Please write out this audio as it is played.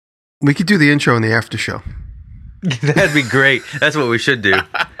We could do the intro and the after show. That'd be great. That's what we should do.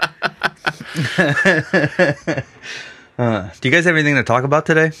 Do you guys have anything to talk about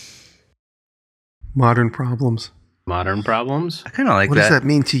today? Modern problems. Modern problems? I kind of like What that. does that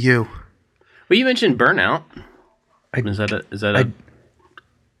mean to you? Well, you mentioned burnout.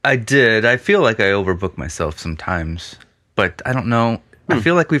 I did. I feel like I overbook myself sometimes, but I don't know. I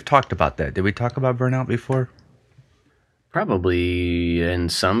feel like we've talked about that. Did we talk about burnout before? Probably in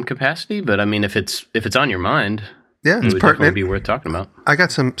some capacity, but I mean, if it's on your mind, Yeah, it it's would definitely pertinent. be worth talking about. I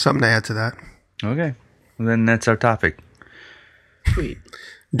got something to add to that. Okay. Well, then that's our topic. Sweet.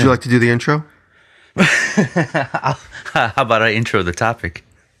 Would you like to do the intro? How about I intro the topic?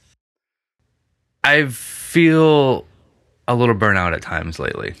 I feel a little burnout at times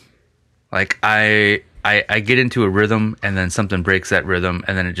lately. Like I get into a rhythm and then something breaks that rhythm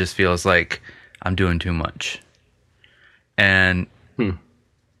and then it just feels like I'm doing too much. And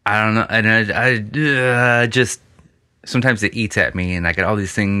I don't know. And I just sometimes it eats at me and I get all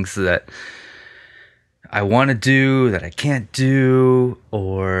these things that I want to do that I can't do,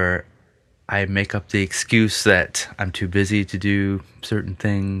 or I make up the excuse that I'm too busy to do certain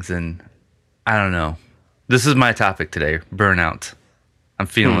things, and I don't know. This is my topic today: burnout. I'm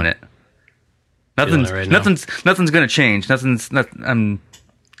feeling it. Feeling it right now. Nothing's gonna change. I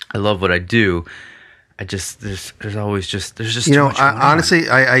love what I do. I just there's just You too know, much going on. honestly,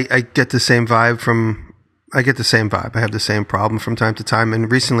 I get the same vibe I get the same vibe. I have the same problem from time to time. And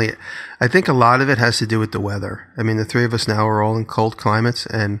recently, I think a lot of it has to do with the weather. I mean, the three of us now are all in cold climates,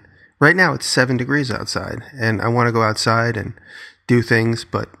 and right now it's 7 degrees outside, and I want to go outside and do things,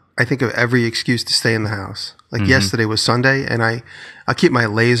 but I think of every excuse to stay in the house. Like yesterday was Sunday, and I keep my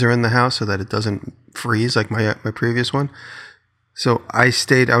laser in the house so that it doesn't freeze like my previous one. So I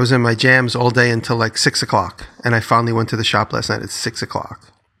was in my jams all day until like 6 o'clock, and I finally went to the shop last night at 6 o'clock.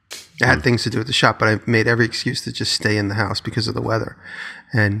 I had things to do at the shop, but I made every excuse to just stay in the house because of the weather.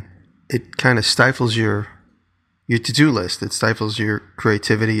 And it kind of stifles your to-do list. It stifles your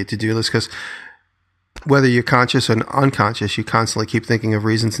creativity, your to-do list, because whether you're conscious or unconscious, you constantly keep thinking of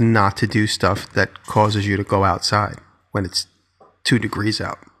reasons not to do stuff that causes you to go outside when it's 2 degrees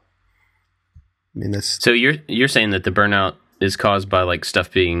out. I mean, that's... So you're saying that the burnout is caused by like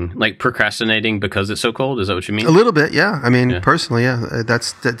stuff being like procrastinating because it's so cold? Is that what you mean? A little bit, yeah. I mean, personally, yeah.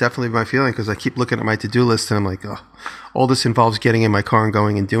 That's definitely my feeling, because I keep looking at my to-do list and I'm like, oh, all this involves getting in my car and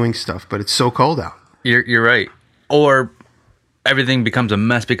going and doing stuff, but it's so cold out. You're right. Or everything becomes a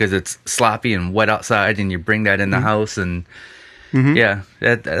mess because it's sloppy and wet outside, and you bring that in the house, and yeah,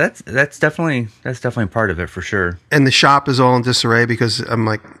 that's definitely part of it for sure. And the shop is all in disarray because I'm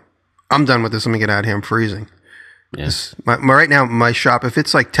like, I'm done with this. Let me get out of here. I'm freezing. Yes. Right now, my shop, if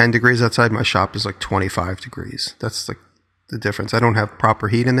it's like 10 degrees outside, my shop is like 25 degrees. That's like the difference. I don't have proper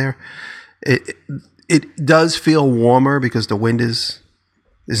heat in there. It does feel warmer because the wind is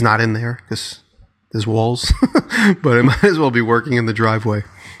not in there because there's walls, but I might as well be working in the driveway.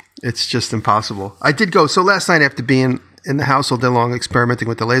 It's just impossible. I did go. So last night, after being in the house all day long experimenting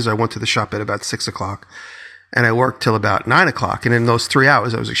with the laser, I went to the shop at about 6 o'clock and I worked till about 9 o'clock. And in those 3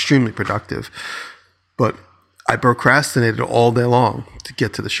 hours, I was extremely productive. But I procrastinated all day long to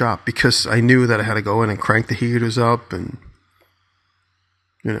get to the shop because I knew that I had to go in and crank the heaters up, and,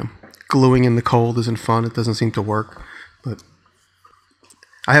 you know, gluing in the cold isn't fun. It doesn't seem to work. But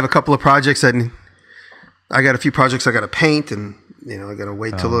I have a couple of projects I got a few projects I got to paint, and, you know, I got to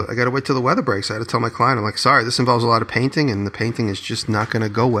wait till the weather breaks. I had to tell my client, I'm like, sorry, this involves a lot of painting, and the painting is just not going to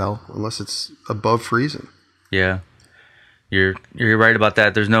go well unless it's above freezing. Yeah. You're right about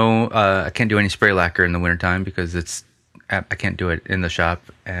that. There's no I can't do any spray lacquer in the wintertime because I can't do it in the shop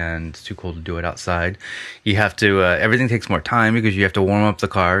and it's too cold to do it outside. You have to everything takes more time because you have to warm up the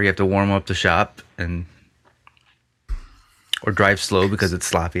car, you have to warm up the shop, or drive slow because it's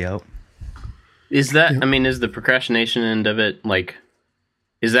sloppy out. Is that, I mean, is the procrastination end of it, like,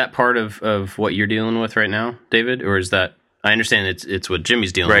 is that part of what you're dealing with right now, David? Or is that, I understand it's what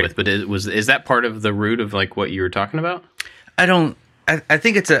Jimmy's dealing with, but is that part of the root of like what you were talking about? I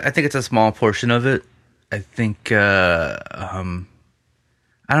think it's a small portion of it. I think I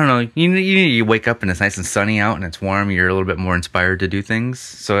don't know. You wake up and it's nice and sunny out and it's warm. You're a little bit more inspired to do things.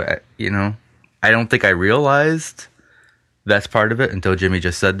 So I don't think I realized that's part of it until Jimmy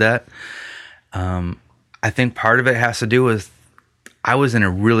just said that. I think part of it has to do with I was in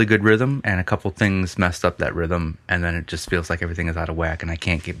a really good rhythm and a couple things messed up that rhythm, and then it just feels like everything is out of whack and I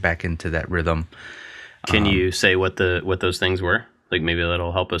can't get back into that rhythm. Can you say what those things were? Like maybe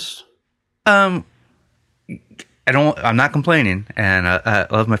that'll help us. I'm not complaining, and I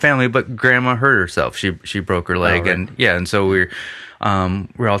love my family, but Grandma hurt herself. She broke her leg, right. and so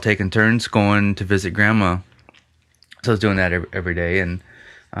we're all taking turns going to visit Grandma. So I was doing that every day, and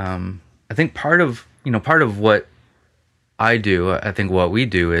I think part of what I do, I think what we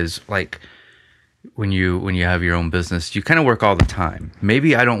do is like when you have your own business, you kind of work all the time.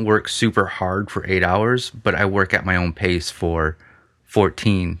 Maybe I don't work super hard for 8 hours, but I work at my own pace for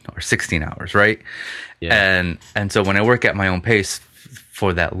 14 or 16 hours, right? Yeah. And so when I work at my own pace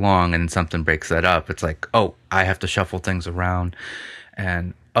for that long and something breaks that up, it's like, oh, I have to shuffle things around,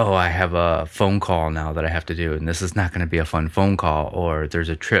 and oh, I have a phone call now that I have to do, and this is not going to be a fun phone call, or there's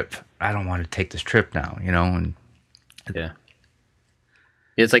a trip. I don't want to take this trip now, and yeah.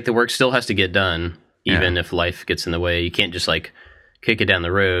 It's like the work still has to get done, even if life gets in the way. You can't just like kick it down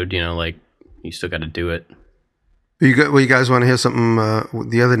the road, like you still got to do it. You guys want to hear something?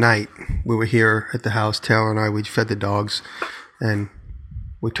 The other night, we were here at the house, Taylor and I, we fed the dogs, and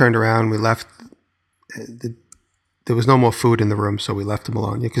we turned around, we left. There was no more food in the room, so we left them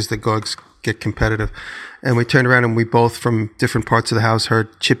alone because the dogs get competitive. And we turned around, and we both, from different parts of the house,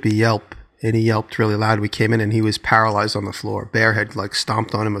 heard Chippy yelp, and he yelped really loud. We came in, and he was paralyzed on the floor. Bear had like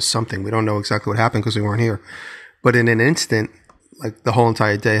stomped on him or something. We don't know exactly what happened because we weren't here. But in an instant, like the whole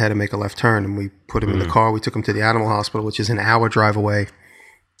entire day, had to make a left turn, and we put him in the car. We took him to the animal hospital, which is an hour drive away.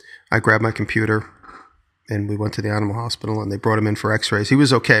 I grabbed my computer, and we went to the animal hospital, and they brought him in for x-rays. He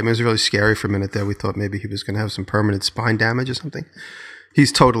was okay. I mean, it was really scary for a minute there. We thought maybe he was going to have some permanent spine damage or something.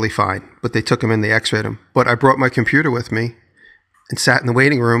 He's totally fine, but they took him in, they x-rayed him. But I brought my computer with me and sat in the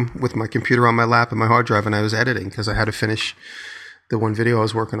waiting room with my computer on my lap and my hard drive, and I was editing because I had to finish the one video I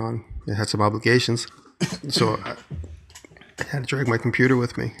was working on. I had some obligations. So I had to drag my computer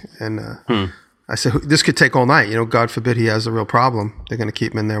with me. And I said, this could take all night. God forbid he has a real problem. They're going to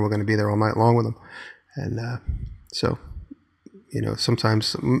keep him in there. We're going to be there all night long with him. And so,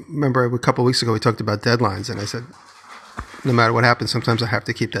 sometimes, remember a couple of weeks ago we talked about deadlines, and I said, no matter what happens, sometimes I have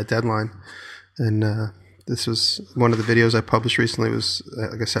to keep that deadline. And this was one of the videos I published recently. Was,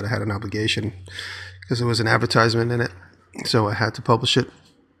 like I said, I had an obligation because there was an advertisement in it, so I had to publish it.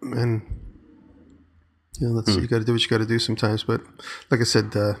 And you got to do what you got to do sometimes. But like I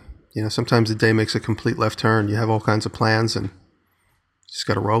said, sometimes the day makes a complete left turn. You have all kinds of plans, and you just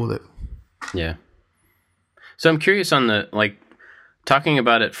got to roll with it. Yeah. So I'm curious on talking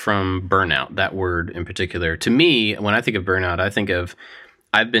about it from burnout, that word in particular. To me, when I think of burnout, I think of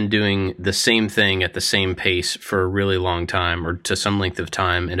I've been doing the same thing at the same pace for a really long time or to some length of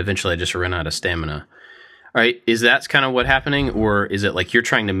time, and eventually I just run out of stamina. All right, is that kind of what's happening, or is it like you're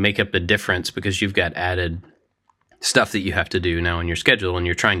trying to make up the difference because you've got added stuff that you have to do now in your schedule, and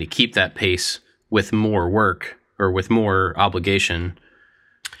you're trying to keep that pace with more work or with more obligation?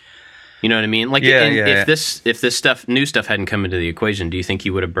 You know what I mean? Like, if this new stuff hadn't come into the equation, do you think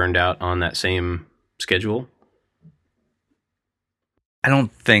you would have burned out on that same schedule? I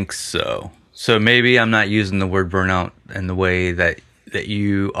don't think so. So maybe I'm not using the word burnout in the way that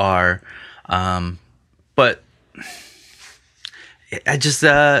you are, but I just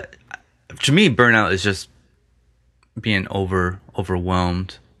to me, burnout is just being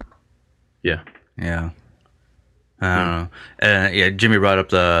overwhelmed. Yeah. I don't know. Jimmy brought up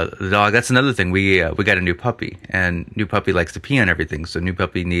the dog. That's another thing. We got a new puppy, and new puppy likes to pee on everything. So new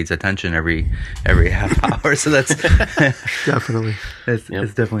puppy needs attention every half hour. So that's definitely it's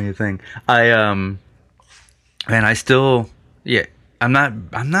definitely a thing. I still I'm not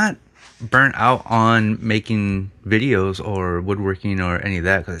burnt out on making videos or woodworking or any of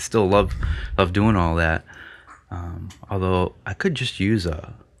that because I still love doing all that. Although I could just use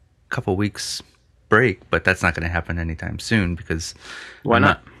a couple weeks break, but that's not going to happen anytime soon because why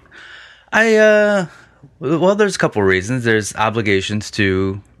not? Well, there's a couple reasons. There's obligations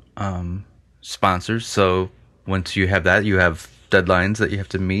to sponsors. So once you have that, you have deadlines that you have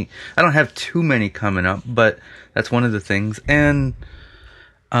to meet. I don't have too many coming up, but that's one of the things. And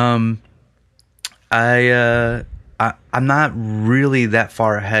I'm not really that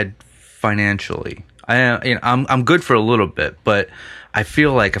far ahead financially. I'm good for a little bit, but I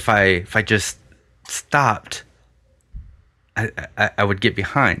feel like if I just stopped, I would get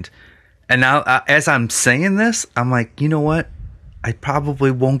behind. And now, as I'm saying this, I'm like, you know what? I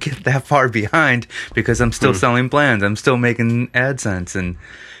probably won't get that far behind because I'm still selling plans. I'm still making AdSense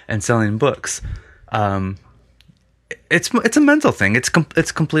and selling books. It's a mental thing. It's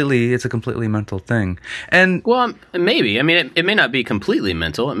a completely mental thing. And well, maybe. I mean, it may not be completely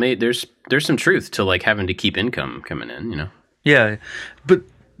mental. There's some truth to like having to keep income coming in. Yeah, but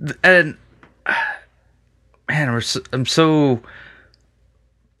man, I'm so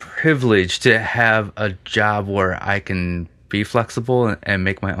privileged to have a job where I can be flexible and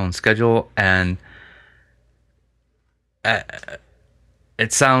make my own schedule. And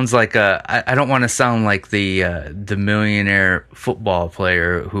it sounds like I don't want to sound like the millionaire football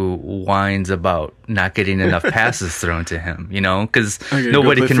player who whines about not getting enough passes thrown to him, because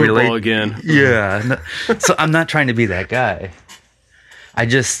nobody can relate again. Yeah. So I'm not trying to be that guy.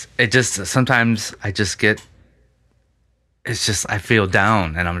 Sometimes I just get, I feel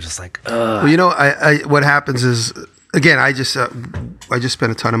down and I'm just like, ugh. Well, I what happens is, again, I just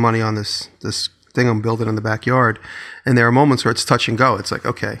spent a ton of money on this thing I'm building in the backyard, and there are moments where it's touch and go. It's like,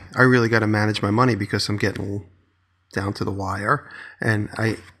 okay, I really got to manage my money because I'm getting down to the wire, and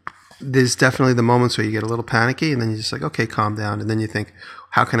there's definitely the moments where you get a little panicky, and then you're just like, okay, calm down, and then you think,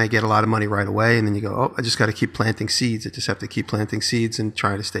 how can I get a lot of money right away? And then you go, oh, I just got to keep planting seeds. I just have to keep planting seeds and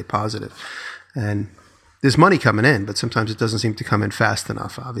trying to stay positive. And there's money coming in, but sometimes it doesn't seem to come in fast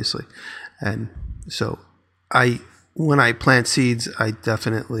enough, obviously. And so when I plant seeds, I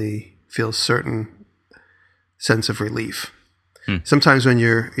definitely feel a certain sense of relief. Sometimes when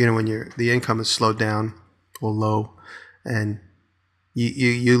the income is slowed down or low, and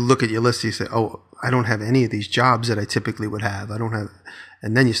you look at your list, you say, oh, I don't have any of these jobs that I typically would have. I don't have,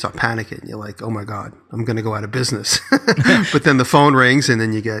 and then you start panicking. You're like, oh my God, I'm going to go out of business. But then the phone rings, and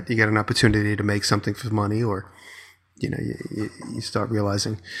then you get an opportunity to make something for money, or you start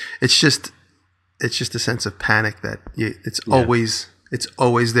realizing it's just a sense of panic that it's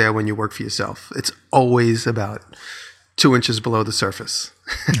always there when you work for yourself. It's always about 2 inches below the surface.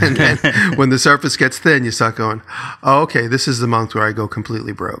 And then when the surface gets thin, you start going, oh, okay, this is the month where I go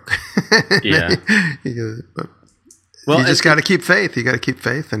completely broke. Yeah. You just got to keep faith. You got to keep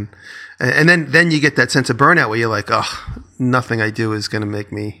faith. And then you get that sense of burnout where you're like, oh, nothing I do is going to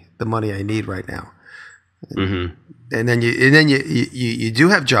make me the money I need right now. Mm-hmm. And then you do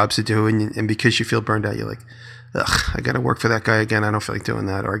have jobs to do, and because you feel burned out, you're like, ugh, I got to work for that guy again. I don't feel like doing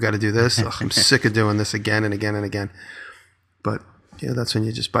that. Or I got to do this. Ugh, I'm sick of doing this again and again and again. But that's when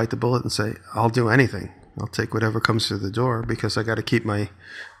you just bite the bullet and say, I'll do anything. I'll take whatever comes through the door because I got to keep my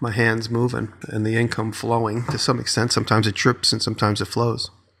hands moving and the income flowing to some extent. Sometimes it trips and sometimes it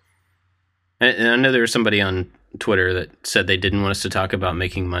flows. And I know there was somebody on Twitter that said they didn't want us to talk about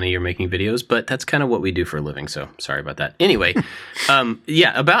making money or making videos, but that's kind of what we do for a living. So sorry about that. Anyway,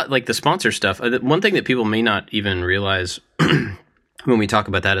 about like the sponsor stuff. One thing that people may not even realize when we talk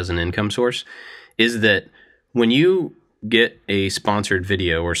about that as an income source is that when you get a sponsored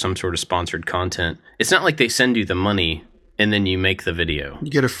video or some sort of sponsored content, it's not like they send you the money and then you make the video. You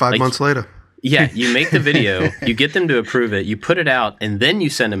get it 5 months later. Yeah, you make the video, you get them to approve it, you put it out, and then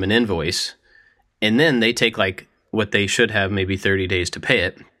you send them an invoice. And then they take like what they should have maybe 30 days to pay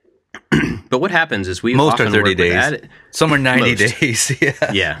it. But what happens is most are 30 days. Some are 90 days.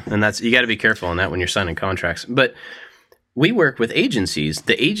 Yeah, and you got to be careful on that when you're signing contracts. But we work with agencies.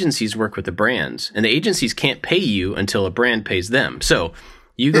 The agencies work with the brands, and the agencies can't pay you until a brand pays them. So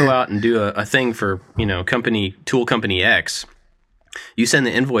you go out and do a thing for tool company X. You send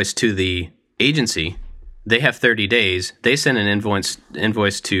the invoice to the agency. They have 30 days. They send an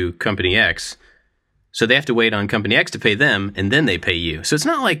invoice to company X. So they have to wait on company X to pay them, and then they pay you. So it's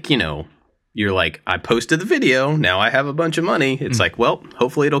not like, you're like, I posted the video, now I have a bunch of money. It's like, well,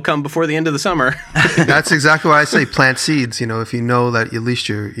 hopefully it'll come before the end of the summer. That's exactly why I say plant seeds. If you know that at least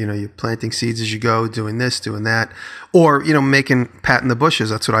you're planting seeds as you go, doing this, doing that, or, patting the bushes.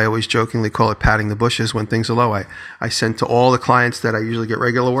 That's what I always jokingly call it, patting the bushes when things are low. I send to all the clients that I usually get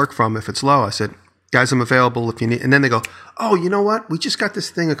regular work from, if it's low, I said, guys, I'm available if you need. And then they go, oh, you know what? We just got this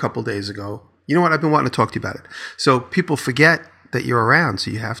thing a couple days ago. You know what? I've been wanting to talk to you about it. So people forget that you're around.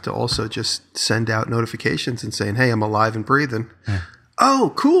 So you have to also just send out notifications and saying, hey, I'm alive and breathing. Yeah.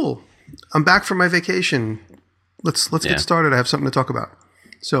 Oh, cool. I'm back from my vacation. Let's get started. I have something to talk about.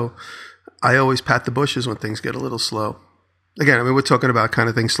 So I always pat the bushes when things get a little slow. Again, we're talking about kind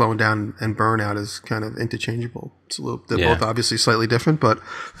of things slowing down, and burnout is kind of interchangeable. They're both obviously slightly different, but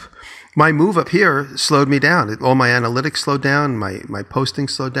my move up here slowed me down. All my analytics slowed down. My posting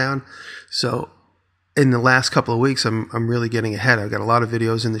slowed down. So in the last couple of weeks, I'm really getting ahead. I've got a lot of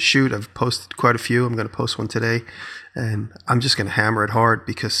videos in the shoot. I've posted quite a few. I'm going to post one today, and I'm just going to hammer it hard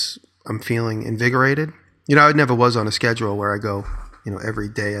because I'm feeling invigorated. I never was on a schedule where I go, every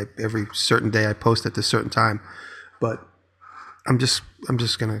day, every certain day I post at this certain time, but I'm just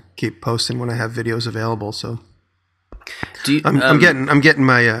going to keep posting when I have videos available. So I'm getting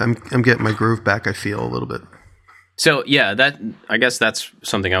my groove back. I feel a little bit. So I guess that's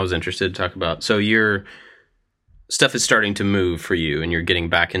something I was interested to talk about. So your stuff is starting to move for you, and you're getting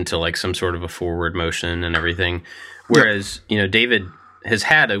back into like some sort of a forward motion and everything. Whereas David has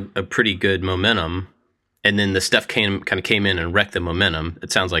had a pretty good momentum, and then the stuff came in and wrecked the momentum.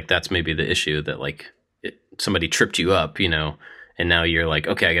 It sounds like that's maybe the issue, that like somebody tripped you up, you know, and now you're like,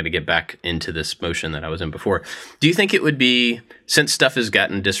 okay, I got to get back into this motion that I was in before. Do you think it would be, since stuff has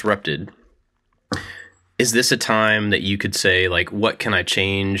gotten disrupted, is this a time that you could say, like, what can I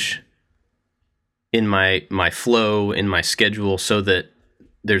change in my flow, in my schedule, so that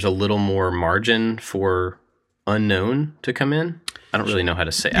there's a little more margin for unknown to come in? I don't really know how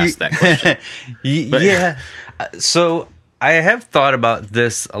to ask that question. Yeah. So I have thought about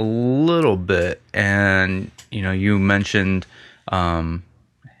this a little bit, and you know, you mentioned a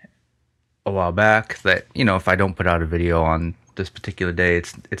while back that, you know, if I don't put out a video on this particular day,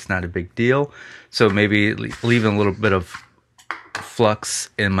 it's not a big deal. So maybe leaving a little bit of flux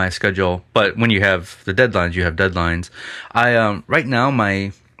in my schedule. But when you have the deadlines, you have deadlines. I right now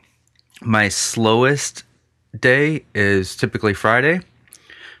my slowest day is typically Friday,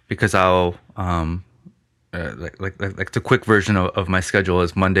 because I'll like the quick version of my schedule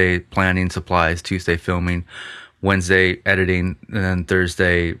is Monday planning supplies, Tuesday filming, Wednesday editing, and then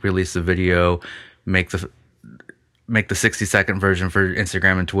Thursday release the video, make the 60-second version for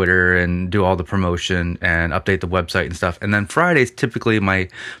Instagram and Twitter, and do all the promotion and update the website and stuff. And then Friday's typically my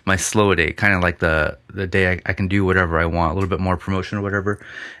slow day, kind of like the day I can do whatever I want, a little bit more promotion or whatever.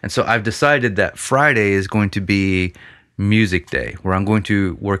 And so I've decided that Friday is going to be music day, where I'm going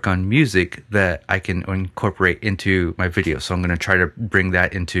to work on music that I can incorporate into my video. So I'm going to try to bring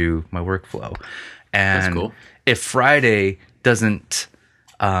that into my workflow. And that's cool. If Friday doesn't,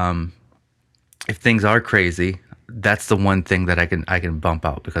 if things are crazy, that's the one thing that I can bump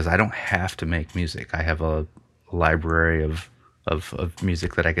out, because I don't have to make music. I have a library of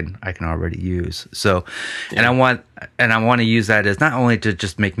music that I can already use. So, yeah. and I want to use that as not only to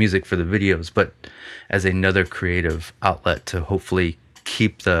just make music for the videos, but as another creative outlet to hopefully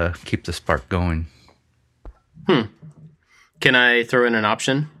keep the spark going. Can I throw in an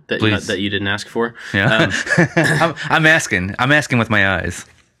option that you didn't ask for? Yeah. I'm asking with my eyes.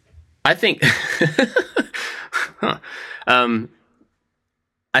 I think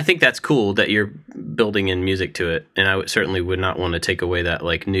I think that's cool that you're building in music to it, and I certainly would not want to take away that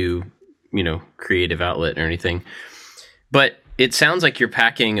like new, you know, creative outlet or anything. But it sounds like you're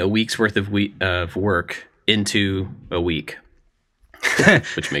packing a week's worth of work into a week,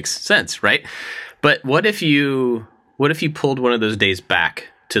 which makes sense, right? But what if you pulled one of those days back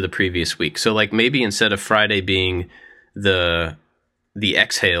to the previous week? So like maybe instead of Friday being the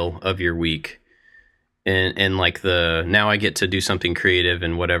exhale of your week, and like now I get to do something creative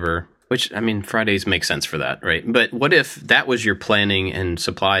and whatever, which, I mean, Fridays make sense for that, right? But what if that was your planning and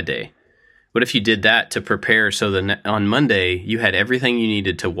supply day? What if you did that to prepare so that on Monday you had everything you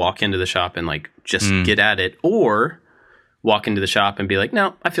needed to walk into the shop and like just get at it, or walk into the shop and be like,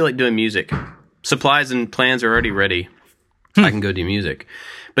 no, I feel like doing music. Supplies and plans are already ready. I can go do music.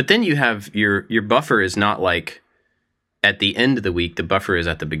 But then you have your buffer is not like at the end of the week, the buffer is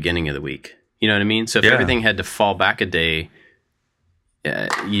at the beginning of the week. You know what I mean? So if everything had to fall back a day,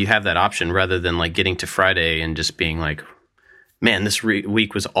 you have that option, rather than like getting to Friday and just being like, man, this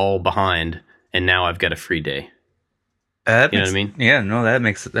week was all behind and now I've got a free day. You know what I mean? Yeah, no, that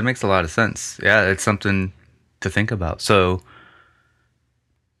makes a lot of sense. Yeah, it's something to think about. So,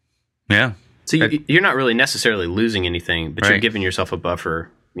 yeah. So you're not really necessarily losing anything, but you're giving yourself a buffer,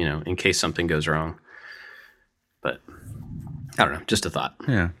 you know, in case something goes wrong. But I don't know, just a thought.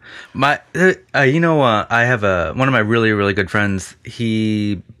 Yeah. I have one of my really, really good friends.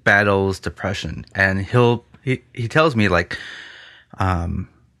 He battles depression, and he tells me like,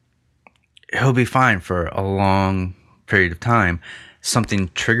 he'll be fine for a long period of time. Something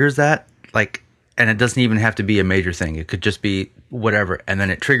triggers that, like, and it doesn't even have to be a major thing. It could just be whatever, and then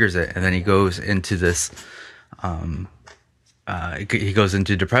it triggers it, and then he goes into this, he goes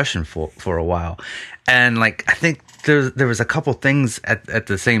into depression for a while. And like, I think there was a couple things at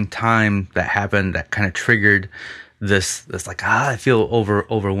the same time that happened that kind of triggered this like, I feel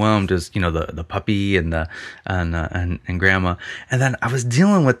overwhelmed, as you know, the puppy and grandma. And then I was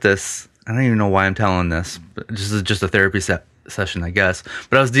dealing with this. I don't even know why I'm telling this, but this is just a therapy session, I guess.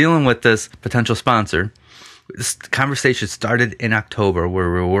 But I was dealing with this potential sponsor. This conversation started in October,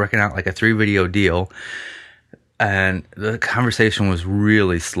 where we were working out like a 3-video deal, and the conversation was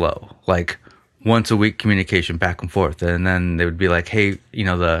really slow, like once a week communication back and forth. And then they would be like, hey, you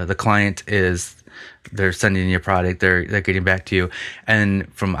know, the client they're sending you a product, they're getting back to you.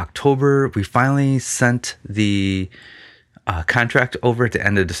 And from October, we finally sent the contract over at the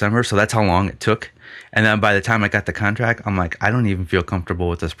end of December. So that's how long it took. And then by the time I got the contract, I'm like, I don't even feel comfortable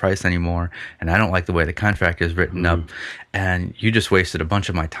with this price anymore. And I don't like the way the contract is written up. And you just wasted a bunch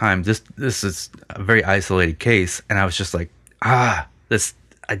of my time. This is a very isolated case. And I was just like, I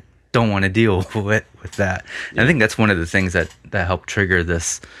don't want to deal with that. And I think that's one of the things that helped trigger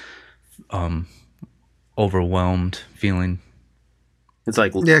this overwhelmed feeling. It's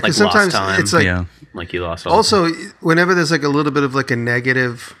like, because sometimes lost time. It's like, like you lost all also, whenever there's like a little bit of like a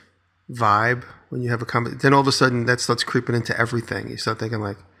negative vibe, when you have then all of a sudden that starts creeping into everything. You start thinking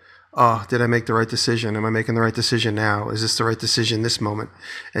like, oh, did I make the right decision? Am I making the right decision now? Is this the right decision this moment?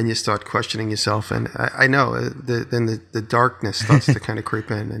 And you start questioning yourself. And I know then the darkness starts to kind of creep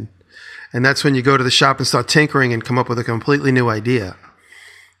in. And that's when you go to the shop and start tinkering and come up with a completely new idea.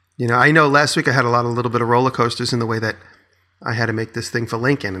 I know last week I had a little bit of roller coasters in the way that I had to make this thing for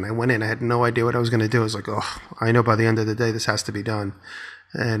Lincoln. And I went in, I had no idea what I was going to do. I was like, oh, I know by the end of the day this has to be done.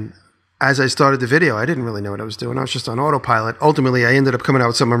 And as I started the video, I didn't really know what I was doing. I was just on autopilot. Ultimately, I ended up coming out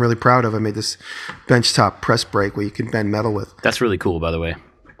with something I'm really proud of. I made this benchtop press brake where you can bend metal with. That's really cool, by the way.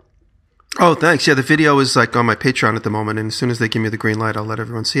 Oh, thanks. Yeah, the video is like on my Patreon at the moment, and as soon as they give me the green light, I'll let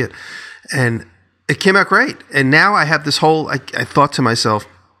everyone see it. And it came out great. And now I have this whole, I thought to myself,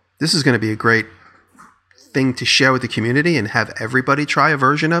 this is going to be a great thing to share with the community and have everybody try a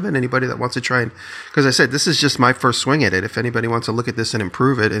version of it. Anybody that wants to try it. Because I said, this is just my first swing at it. If anybody wants to look at this and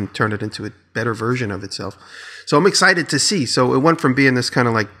improve it and turn it into a better version of itself. So I'm excited to see. So it went from being this kind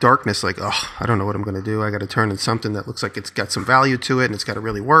of like darkness, like, oh, I don't know what I'm going to do. I got to turn into something that looks like it's got some value to it and it's got to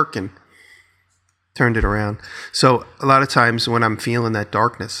really work, and turned it around. So a lot of times when I'm feeling that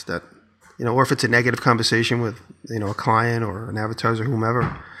darkness, that, or if it's a negative conversation with, a client or an advertiser,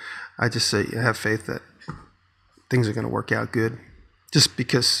 whomever, I just say, I have faith that things are going to work out good. Just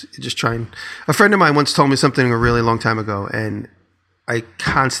because a friend of mine once told me something a really long time ago, and I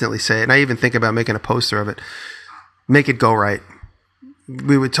constantly say it, and I even think about making a poster of it. Make it go right.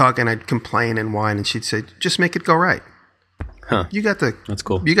 We would talk and I'd complain and whine, and she'd say, just make it go right. Huh. That's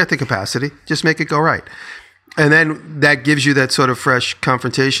cool. You got the capacity. Just make it go right. And then that gives you that sort of fresh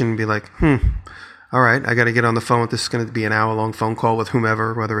confrontation and be like, all right, I got to get on the phone. This is going to be an hour-long phone call with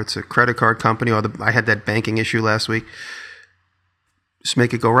whomever, whether it's a credit card company or I had that banking issue last week. Just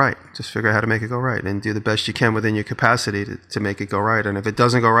make it go right. Just figure out how to make it go right and do the best you can within your capacity to make it go right. And if it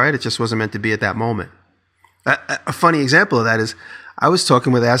doesn't go right, it just wasn't meant to be at that moment. A funny example of that is I was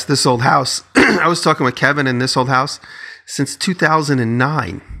talking with Ask This Old House. I was talking with Kevin in This Old House since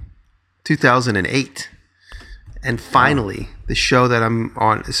 2009, 2008. And finally, the show that I'm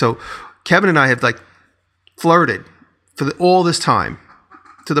on. So Kevin and I have like flirted for all this time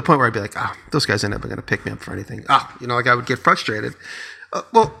to the point where I'd be like, those guys are never going to pick me up for anything. Like I would get frustrated.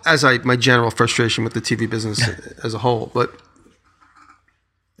 My general frustration with the TV business as a whole. But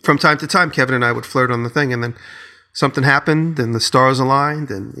from time to time, Kevin and I would flirt on the thing, and then something happened and the stars aligned,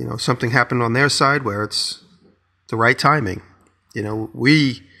 and, something happened on their side where it's the right timing.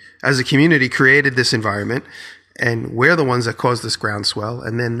 We as a community created this environment, and we're the ones that caused this groundswell,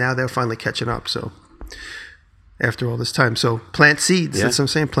 and then now they're finally catching up. So after all this time, so plant seeds. Yeah. That's what I'm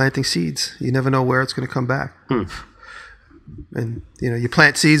saying, planting seeds. You never know where it's going to come back. And you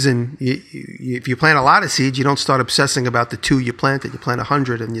plant seeds, and if you plant a lot of seeds, you don't start obsessing about the 2 you planted. You plant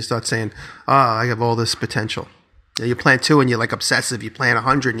 100, and you start saying, I have all this potential. You plant 2, and you're like obsessive. You plant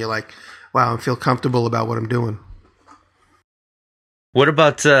 100, and you're like, wow, I feel comfortable about what I'm doing. What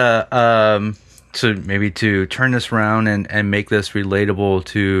about to turn this around and make this relatable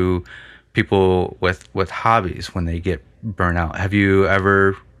to people with hobbies when they get burnt out? Have you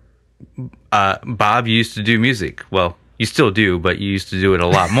ever, Bob, you used to do music. Well, you still do, but you used to do it a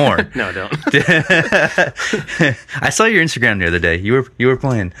lot more. No, I don't. I saw your Instagram the other day. You were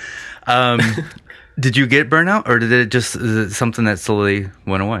playing. Did you get burnout, or is it something that slowly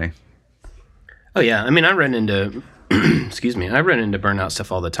went away? Oh yeah. I mean, I run into, I run into burnout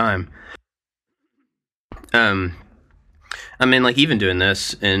stuff all the time. I mean, like even doing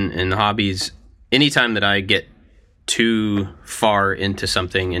this in hobbies, anytime that I get too far into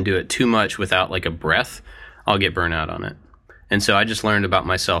something and do it too much without like a breath, I'll get burnout on it. And so I just learned about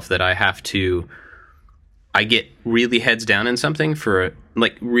myself that I get really heads down in something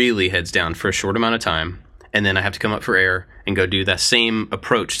really heads down for a short amount of time. And then I have to come up for air and go do that same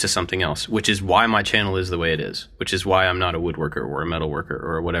approach to something else, which is why my channel is the way it is, which is why I'm not a woodworker or a metal worker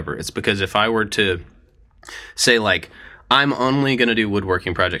or whatever. It's because if I were to say like, I'm only going to do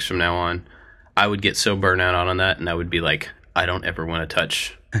woodworking projects from now on, I would get so burnt out on that. And I would be like, I don't ever want to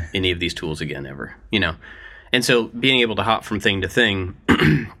touch any of these tools again, ever, And so being able to hop from thing to thing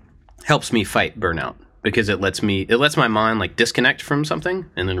helps me fight burnout. because it lets my mind like disconnect from something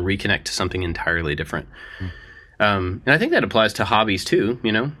and then reconnect to something entirely different. And I think that applies to hobbies too.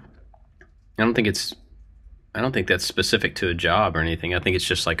 You know, I don't think that's specific to a job or anything. I think it's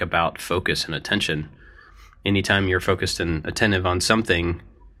just like about focus and attention. Anytime you're focused and attentive on something,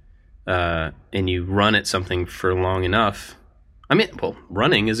 and you run at something for long enough. I mean, well,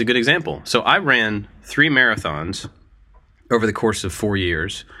 running is a good example. So I ran 3 marathons over the course of 4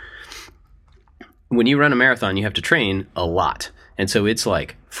 years. When you run a marathon, you have to train a lot. And so it's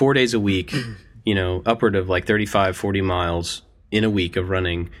like 4 days a week, you know, upward of like 35, 40 miles in a week of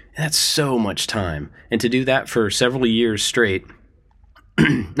running. That's so much time. And to do that for several years straight,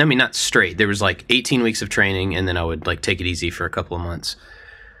 I mean, not straight. There was like 18 weeks of training, and then I would like take it easy for a couple of months,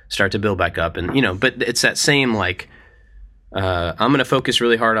 start to build back up. And, you know, but it's that same like, I'm going to focus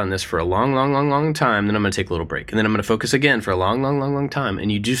really hard on this for a long, long, long, long time. Then I'm going to take a little break. And then I'm going to focus again for a long, long, long, long time.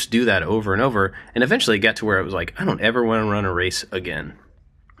 And you just do that over and over. And eventually it got to where it was like, I don't ever want to run a race again.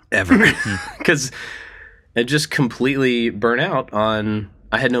 Ever. Because it just completely burnt out on,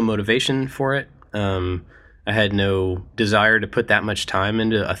 I had no motivation for it. I had no desire to put that much time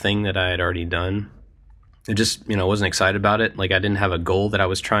into a thing that I had already done. It just, you know, wasn't excited about it. Like I didn't have a goal that I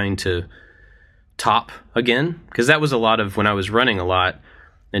was trying to top again, because that was a lot of when I was running a lot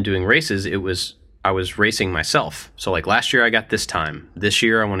and doing races, I was racing myself. So like last year I got this time. This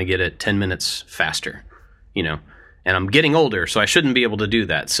year I want to get it 10 minutes faster, you know, and I'm getting older, so I shouldn't be able to do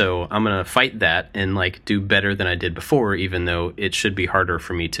that. So I'm going to fight that and like do better than I did before, even though it should be harder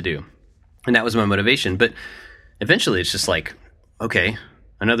for me to do. And that was my motivation. But eventually it's just like, okay,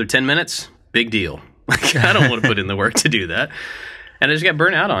 another 10 minutes, big deal. Like I don't want to put in the work to do that. And I just got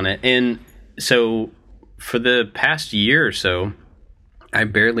burnt out on it. And so for the past year or so, I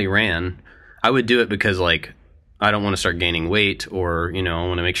barely ran. I would do it because like, I don't want to start gaining weight, or, you know, I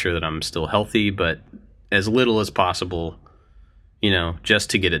want to make sure that I'm still healthy, but as little as possible, you know, just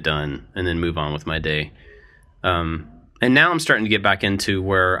to get it done and then move on with my day. And now I'm starting to get back into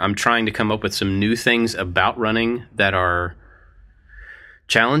where I'm trying to come up with some new things about running that are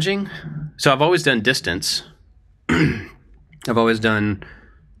challenging. So I've always done distance. I've always done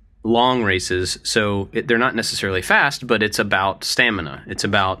long races, so they're not necessarily fast, but it's about stamina. It's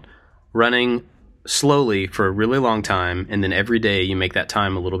about running slowly for a really long time, and then every day you make that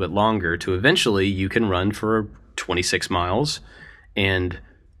time a little bit longer to eventually you can run for 26 miles and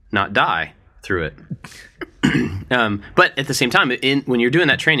not die through it. But at the same time, when you're doing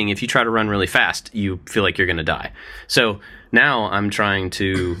that training, if you try to run really fast, you feel like you're going to die. So now I'm trying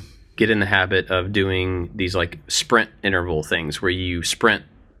to get in the habit of doing these like sprint interval things where you sprint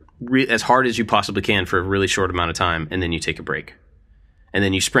as hard as you possibly can for a really short amount of time, and then you take a break. And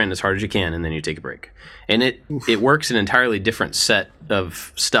then you sprint as hard as you can, and then you take a break. And it works an entirely different set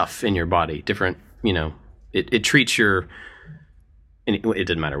of stuff in your body. Different, you know, it treats your... It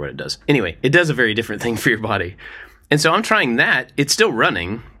doesn't matter what it does. Anyway, it does a very different thing for your body. And so I'm trying that. It's still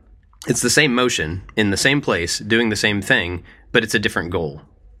running. It's the same motion in the same place, doing the same thing, but it's a different goal.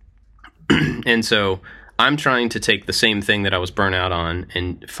 And so I'm trying to take the same thing that I was burnt out on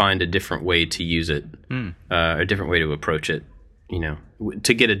and find a different way to use it, a different way to approach it, you know,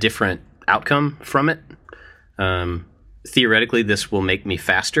 to get a different outcome from it. Theoretically, this will make me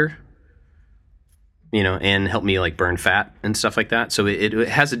faster, you know, and help me like burn fat and stuff like that. So it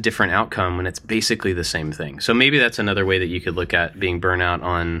has a different outcome when it's basically the same thing. So maybe that's another way that you could look at being burnt out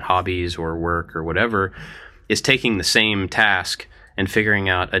on hobbies or work or whatever, is taking the same task and figuring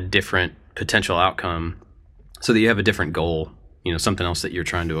out a different potential outcome so that you have a different goal, you know, something else that you're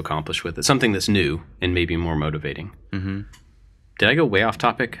trying to accomplish with it, something that's new and maybe more motivating. Mm-hmm. Did I go way off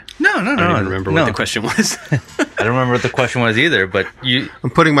topic? No. I don't even remember what the question was. I don't remember what the question was either, but I'm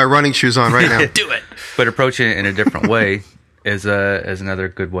putting my running shoes on right now. Do it. But approaching it in a different way is another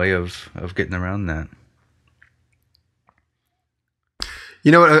good way of getting around that.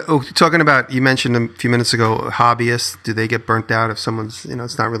 You know what? Talking about, you mentioned a few minutes ago, hobbyists. Do they get burnt out if someone's, you know,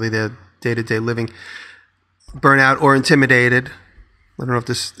 it's not really their day-to-day living? Burnout or intimidated? I don't know if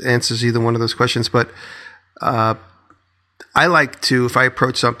this answers either one of those questions, but I like to, if I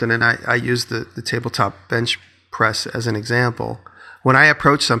approach something, and I use the tabletop bench press as an example. When I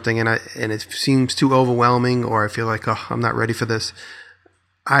approach something and it seems too overwhelming, or I feel like, oh, I'm not ready for this,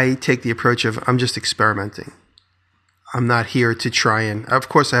 I take the approach of, I'm just experimenting. I'm not here to try and, of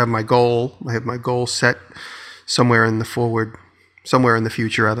course I have my goal. I have my goal set somewhere in the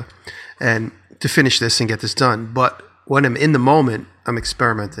future rather, and to finish this and get this done. But when I'm in the moment, I'm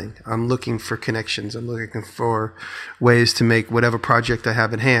experimenting. I'm looking for connections. I'm looking for ways to make whatever project I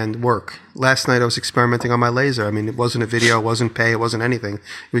have in hand work. Last night I was experimenting on my laser. I mean, it wasn't a video, it wasn't pay, it wasn't anything.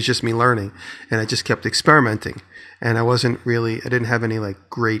 It was just me learning. And I just kept experimenting. And I didn't have any like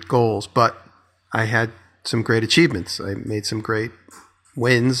great goals, but I had some great achievements. I made some great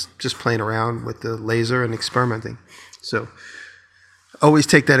wins just playing around with the laser and experimenting. So always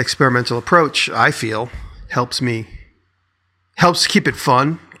take that experimental approach, I feel, helps keep it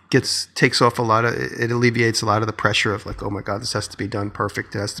fun, takes off it alleviates a lot of the pressure of like, oh my God, this has to be done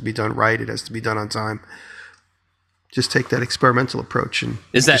perfect. It has to be done right. It has to be done on time. Just take that experimental approach and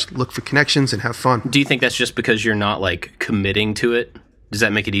just look for connections and have fun. Do you think that's just because you're not like committing to it? Does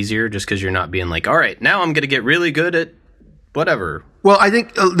that make it easier just because you're not being like, all right, now I'm going to get really good at whatever? Well, I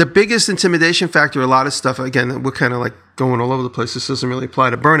think the biggest intimidation factor, a lot of stuff, again, we're kind of like going all over the place. This doesn't really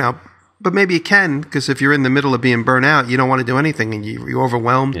apply to burnout. But maybe it can, because if you're in the middle of being burnt out, you don't want to do anything and you're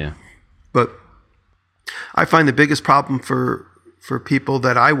overwhelmed. Yeah. But I find the biggest problem for people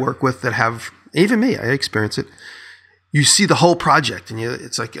that I work with that have, even me, I experience it. You see the whole project and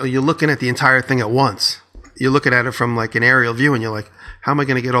it's like, you're looking at the entire thing at once. You're looking at it from like an aerial view and you're like, how am I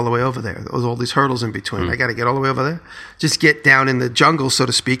going to get all the way over there? There's all these hurdles in between. I got to get all the way over there. Just get down in the jungle, so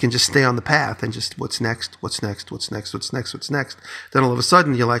to speak, and just stay on the path and just what's next? Then all of a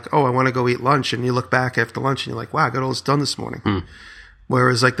sudden you're like, oh, I want to go eat lunch. And you look back after lunch and you're like, wow, I got all this done this morning.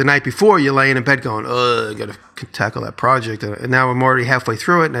 Whereas like the night before you're laying in bed going, oh, I got to tackle that project. And now I'm already halfway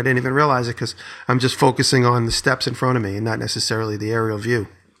through it and I didn't even realize it because I'm just focusing on the steps in front of me and not necessarily the aerial view.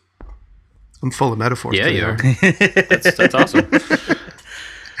 I'm full of metaphors. Yeah, you are. That's awesome.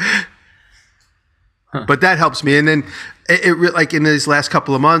 But that helps me. And then it like in these last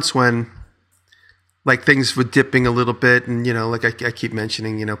couple of months when like things were dipping a little bit and, like I keep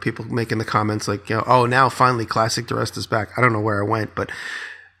mentioning, people making the comments like, oh, now finally Classic DiResta is back. I don't know where I went, but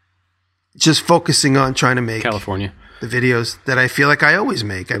just focusing on trying to make California the videos that I feel like I always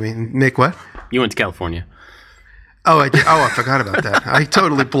make. I mean, make what? You went to California. Oh, I did. Oh, I forgot about that. I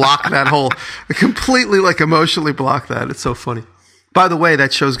totally blocked that I completely like emotionally blocked that. It's so funny. By the way,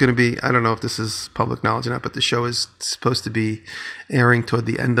 that show's going to be, I don't know if this is public knowledge or not, but the show is supposed to be airing toward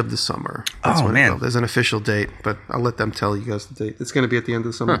the end of the summer. That's man. There's an official date, but I'll let them tell you guys the date. It's going to be at the end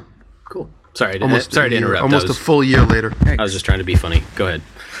of the summer. Huh. Cool. Sorry to interrupt. Almost a full year later. I was just trying to be funny. Go ahead.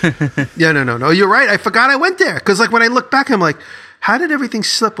 Yeah, no. You're right. I forgot I went there. Because like when I look back, I'm like, how did everything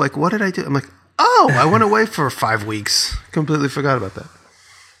slip? Like, what did I do? I'm like, oh, I went away for 5 weeks. Completely forgot about that.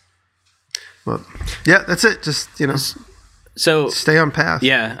 Well, yeah, that's it. Just, so stay on path.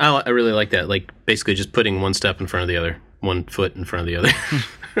 Yeah, I really like that. Like basically just putting one step in front of the other, one foot in front of the other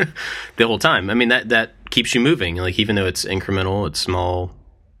the whole time. I mean, that keeps you moving. Like even though it's incremental, it's small,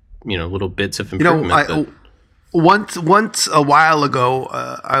 little bits of improvement. Once a while ago,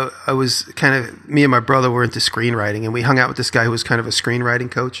 I was kind of, me and my brother were into screenwriting and we hung out with this guy who was kind of a screenwriting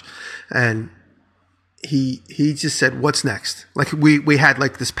coach. And he just said, what's next? Like we had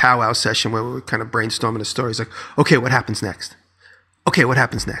like this powwow session where we were kind of brainstorming a story. He's like, okay, what happens next? Okay, what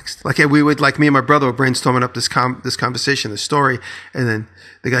happens next? Like we would, like me and my brother were brainstorming up this conversation, this story. And then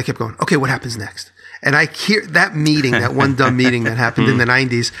the guy kept going, okay, what happens next? And I hear that meeting, that one dumb meeting that happened in the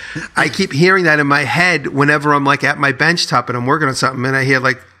 90s. I keep hearing that in my head whenever I'm like at my bench top and I'm working on something. And I hear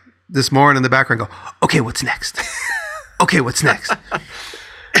like this moron in the background go, okay, what's next? Okay, what's next?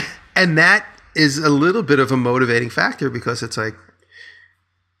 And that is a little bit of a motivating factor because it's like,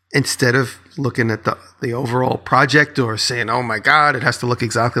 instead of looking at the overall project or saying, oh my God, it has to look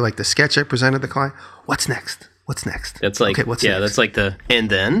exactly like the sketch I presented the client. What's next? What's next? That's like, okay, what's next? That's like and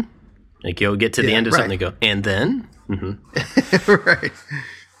then, like you'll get to the end of something and go, and then? Right.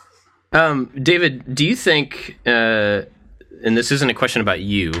 David, do you think, and this isn't a question about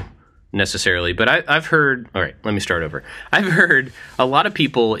you necessarily, but I've heard, all right, let me start over. I've heard a lot of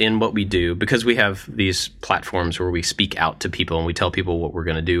people in what we do, because we have these platforms where we speak out to people and we tell people what we're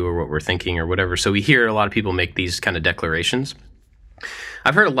going to do or what we're thinking or whatever. So we hear a lot of people make these kind of declarations.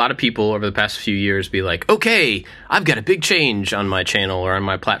 I've heard a lot of people over the past few years be like, okay, I've got a big change on my channel or on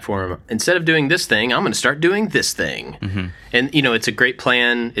my platform. Instead of doing this thing, I'm going to start doing this thing. Mm-hmm. And, it's a great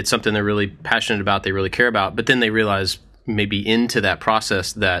plan. It's something they're really passionate about. They really care about. But then they realize maybe into that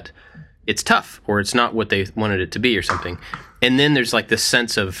process that it's tough or it's not what they wanted it to be or something. And then there's like this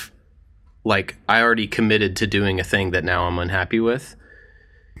sense of like, I already committed to doing a thing that now I'm unhappy with.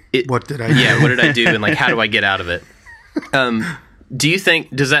 What did I do? Yeah, what did I do? And like, how do I get out of it? Do you think,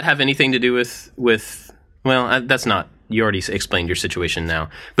 does that have anything to do with well, that's not, you already explained your situation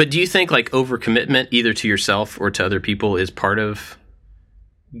now, but do you think like overcommitment either to yourself or to other people is part of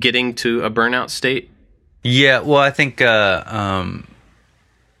getting to a burnout state? Yeah, well, I think I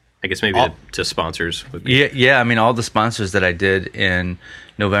guess maybe to sponsors would be. Yeah. I mean, all the sponsors that I did in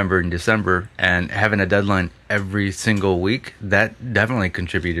November and December, and having a deadline every single week, that definitely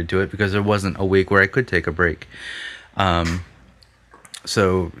contributed to it, because there wasn't a week where I could take a break.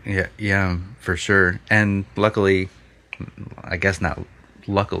 So yeah, for sure. And luckily, I guess not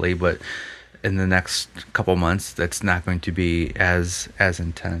luckily, but in the next couple months, that's not going to be as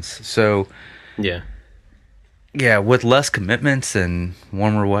intense. So yeah, with less commitments and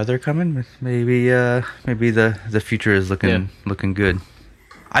warmer weather coming, maybe the future is looking good.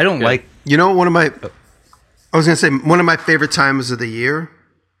 I don't like, I was gonna say, one of my favorite times of the year.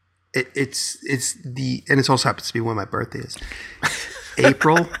 It's also happens to be when my birthday is.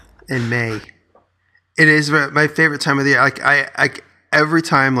 April and May. It is my favorite time of the year. Like I every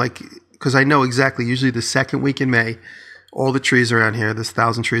time, like, because I know exactly. Usually the second week in May, all the trees around here, there's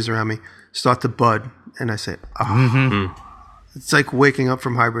 1,000 trees around me, start to bud, and I say, It's like waking up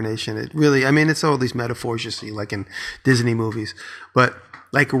from hibernation. It really, I mean, it's all these metaphors you see, like in Disney movies, but.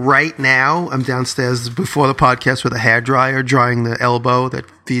 Like right now, I'm downstairs before the podcast with a hairdryer, drying the elbow that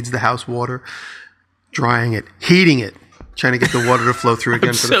feeds the house water, drying it, heating it, trying to get the water to flow through again.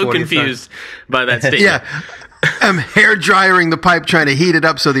 I'm for the 40th so confused by that statement. Yeah, I'm hair drying the pipe, trying to heat it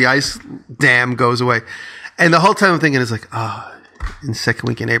up so the ice dam goes away. And the whole time I'm thinking, it's like, in the second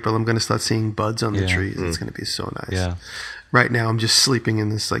week in April, I'm going to start seeing buds on the trees. It's going to be so nice. Yeah. Right now, I'm just sleeping in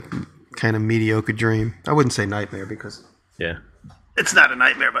this like kind of mediocre dream. I wouldn't say nightmare because it's not a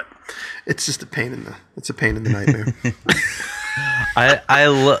nightmare, but it's just a pain in the nightmare.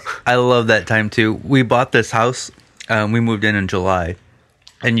 I love that time too. We bought this house. We moved in July,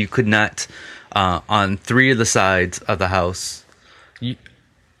 and you could not on 3 of the sides of the house,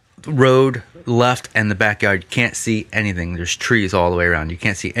 road, left, and the backyard. You can't see anything. There's trees all the way around. You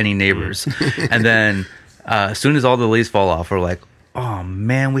can't see any neighbors. And then as soon as all the leaves fall off, we're like, oh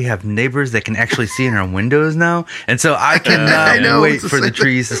man, we have neighbors that can actually see in our windows now. And so I cannot wait for the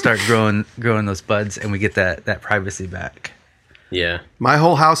trees to start growing those buds, and we get that privacy back. Yeah. My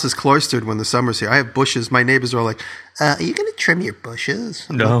whole house is cloistered when the summer's here. I have bushes. My neighbors are all like, are you going to trim your bushes?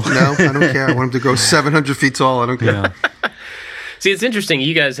 No. No, I don't care. I want them to grow 700 feet tall. I don't care. Yeah. See, it's interesting.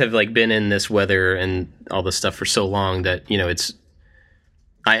 You guys have like been in this weather and all this stuff for so long that, it's,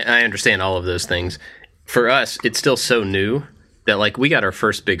 I understand all of those things. For us, it's still so new that like we got our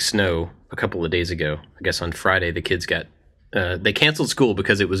first big snow a couple of days ago. I guess on Friday, the kids got, they canceled school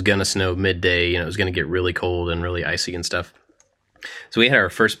because it was going to snow midday. It was going to get really cold and really icy and stuff. So we had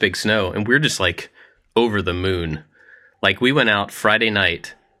our first big snow, and we're just like over the moon. Like we went out Friday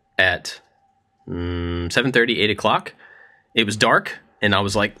night at 7:30, 8 o'clock. It was dark, and I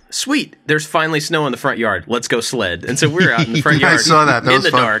was like, sweet, there's finally snow in the front yard. Let's go sled. And so we're out in the front yard I saw that. That in was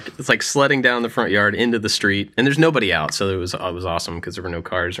the fun. dark. It's like sledding down the front yard into the street, and there's nobody out. So it was awesome because there were no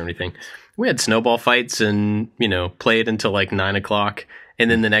cars or anything. We had snowball fights and, played until like 9 o'clock. And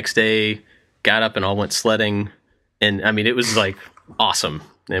then the next day got up and all went sledding. And I mean, it was like awesome.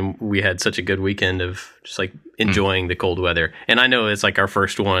 And we had such a good weekend of just like enjoying the cold weather. And I know it's like our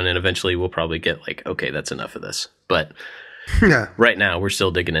first one, and eventually we'll probably get like, okay, that's enough of this. But right now we're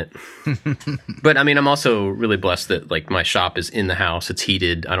still digging it. But I mean, I'm also really blessed that like my shop is in the house. It's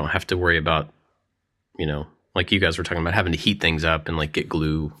heated. I don't have to worry about, like you guys were talking about having to heat things up and like get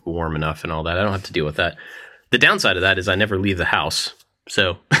glue warm enough and all that. I don't have to deal with that. The downside of that is I never leave the house.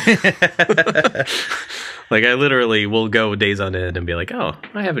 So like I literally will go days on end and be like, oh,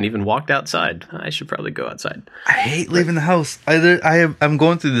 I haven't even walked outside. I should probably go outside. I hate leaving the house. I'm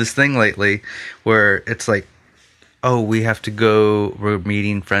going through this thing lately where it's like, oh, we have to go, we're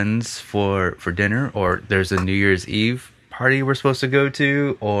meeting friends for dinner, or there's a New Year's Eve party we're supposed to go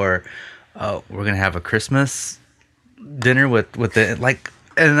to, or we're going to have a Christmas dinner with the, like,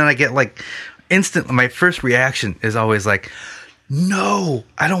 and then I get like instant, my first reaction is always like, no,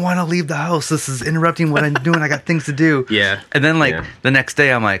 I don't want to leave the house. This is interrupting what I'm doing. I got things to do. Yeah. And then like the next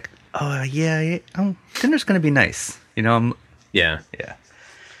day I'm like, oh yeah, dinner's going to be nice. Yeah.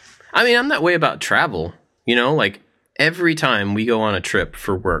 I mean, I'm that way about travel, like every time we go on a trip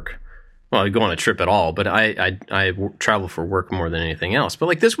for work, well, I go on a trip at all, but I travel for work more than anything else. But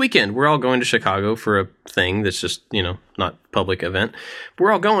like this weekend, we're all going to Chicago for a thing that's just, not public event.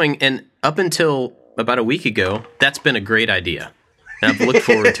 We're all going. And up until about a week ago, that's been a great idea. And I've looked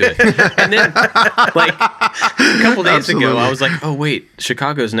forward to it. And then, like, a couple days ago, I was like, oh, wait,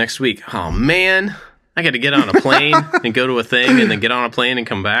 Chicago's next week. Oh, man, I got to get on a plane and go to a thing and then get on a plane and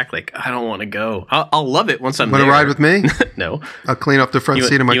come back. Like, I don't want to go. I'll love it once I'm there. Want to ride with me? No. I'll clean up the front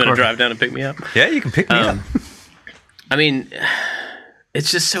seat of my car. You want to drive down and pick me up? Yeah, you can pick me up. I mean, it's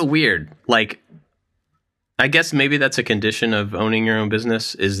just so weird. Like, I guess maybe that's a condition of owning your own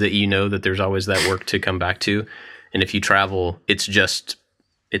business, is that you know that there's always that work to come back to. And if you travel, it's just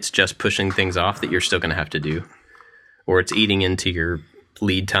pushing things off that you're still going to have to do, or it's eating into your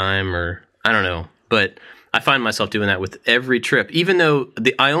lead time, or I don't know. But I find myself doing that with every trip, even though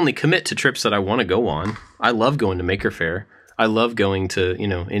I only commit to trips that I want to go on. I love going to Maker Faire. I love going to,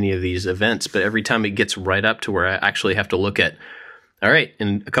 any of these events, but every time it gets right up to where I actually have to look at, all right,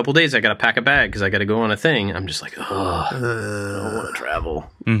 in a couple of days I got to pack a bag because I got to go on a thing. I'm just like, I don't want to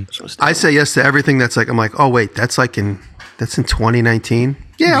travel. I say yes to everything that's like, I'm like, oh wait, that's in 2019.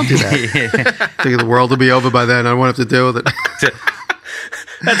 Yeah, I'll do that. I think the world will be over by then. I won't have to deal with it.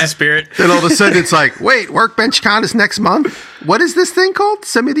 That's the spirit. Then all of a sudden it's like, wait, Workbench Con is next month. What is this thing called?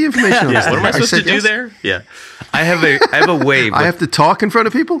 Send me the information. On this What am I supposed to do yes. there? Yeah. I have a wave. I have to talk in front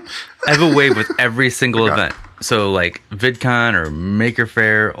of people. I have a wave with every single event. So like VidCon or Maker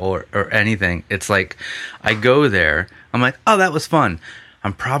Faire or anything. It's like I go there. I'm like, oh, that was fun.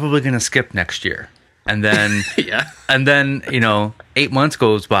 I'm probably gonna skip next year. And then And then 8 months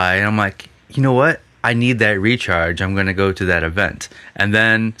goes by, and I'm like, you know what? I need that recharge. I'm going to go to that event. And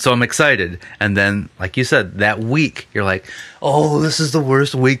then, so I'm excited. And then, like you said, that week, you're like, oh, this is the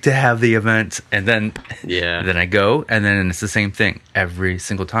worst week to have the event. And then, then I go, and then it's the same thing every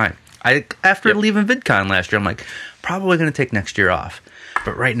single time. After leaving VidCon last year, I'm like, probably going to take next year off.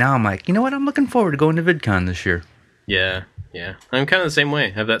 But right now, I'm like, you know what? I'm looking forward to going to VidCon this year. Yeah. I'm kind of the same way.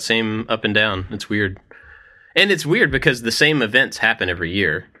 I have that same up and down. It's weird. And it's weird because the same events happen every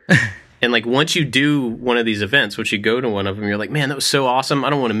year. And like once you do one of these events, once you go to one of them, you're like, man, that was so awesome. I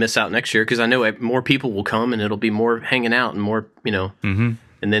don't want to miss out next year because I know more people will come and it'll be more hanging out and more, And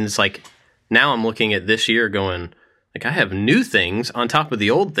then it's like, now I'm looking at this year going, like, I have new things on top of the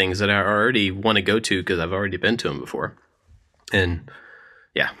old things that I already want to go to because I've already been to them before. And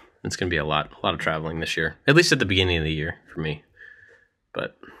yeah, it's going to be a lot of traveling this year, at least at the beginning of the year for me.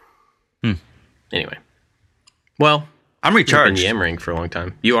 But anyway, well, I'm recharged. I've been yammering for a long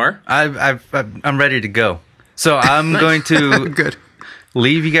time. You are? I'm ready to go. So I'm going to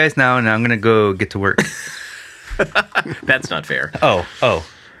leave you guys now, and I'm going to go get to work. That's not fair. Oh,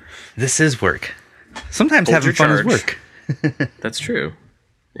 this is work. Sometimes having fun is work. That's true.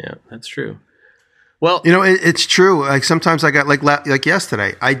 Yeah, that's true. Well, it's true. Like sometimes I got like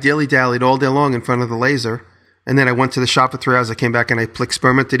yesterday, I dilly-dallied all day long in front of the laser. And then I went to the shop for 3 hours. I came back and I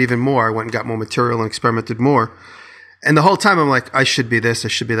experimented even more. I went and got more material and experimented more. And the whole time I'm like, I should be this, I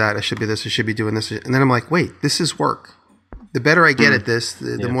should be that, I should be this, I should be doing this. And then I'm like, wait, this is work. The better I get at this,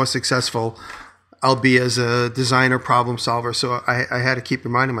 the more successful I'll be as a designer, problem solver. So I had to keep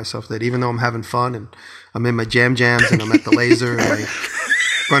reminding myself that even though I'm having fun and I'm in my jams and I'm at the laser and in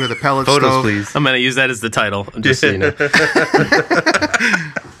front of the pellet Photos, stove. please. I'm going to use that as the title, just so you know.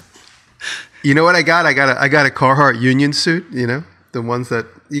 You know what I got? I got a Carhartt Union suit, the ones that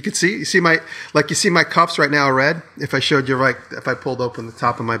you could see. You see my cuffs right now are red. If I showed you if I pulled open the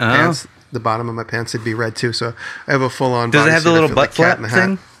top of my pants, the bottom of my pants would be red too. So I have a full on. Does it have the little butt flap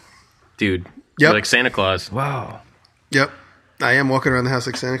thing? Dude, yep. Like Santa Claus. Wow. Yep. I am walking around the house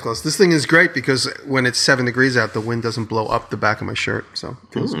like Santa Claus. This thing is great because when it's 7 degrees out, the wind doesn't blow up the back of my shirt. So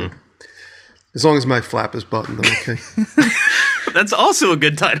it feels good. As long as my flap is buttoned, I'm okay. That's also a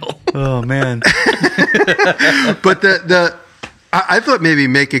good title. Oh man! But I thought maybe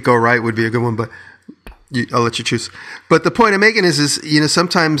Make It Go Right would be a good one, but I'll let you choose. But the point I'm making is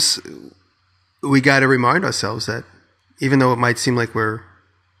sometimes we got to remind ourselves that even though it might seem like we're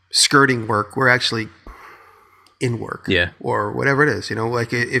skirting work, we're actually in work, or whatever it is.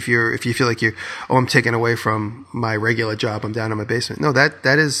 Like if you feel like I'm taken away from my regular job, I'm down in my basement. No, that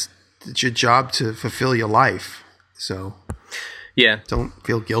is. It's your job to fulfill your life. So, don't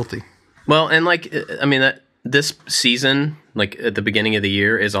feel guilty. Well, and this season, like at the beginning of the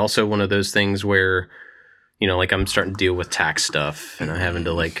year, is also one of those things where, like I'm starting to deal with tax stuff, and I'm having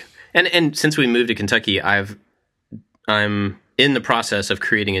to and since we moved to Kentucky, I'm in the process of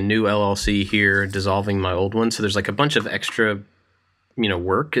creating a new LLC here, dissolving my old one. So there's like a bunch of extra,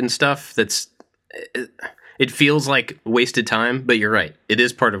 work and stuff it feels like wasted time, but you're right. It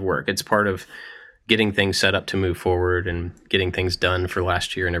is part of work. It's part of getting things set up to move forward and getting things done for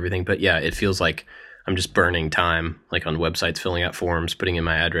last year and everything. But yeah, it feels like I'm just burning time, like on websites, filling out forms, putting in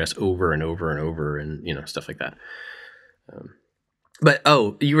my address over and over and over and, stuff like that. But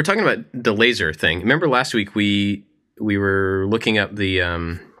you were talking about the laser thing. Remember last week we were looking up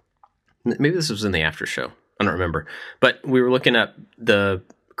the, maybe this was in the after show. I don't remember. But we were looking up the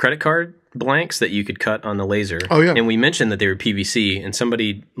credit card blanks that you could cut on the laser. Oh, yeah. And we mentioned that they were PVC, and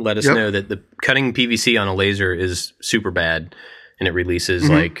somebody let us know that the cutting PVC on a laser is super bad, and it releases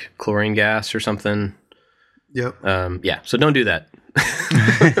like chlorine gas or something. Yep. So don't do that.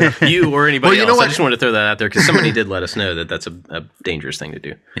 You or anybody else. What? I just wanted to throw that out there because somebody did let us know that that's a dangerous thing to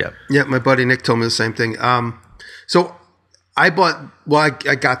do. Yeah. Yeah, my buddy Nick told me the same thing. So I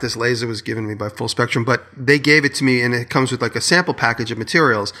got this laser, was given me by Full Spectrum, but they gave it to me and it comes with like a sample package of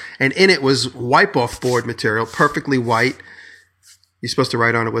materials. And in it was wipe off board material, perfectly white. You're supposed to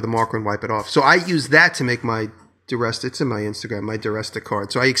write on it with a marker and wipe it off. So I used that to make my Duresta. It's in my Instagram, my Duresta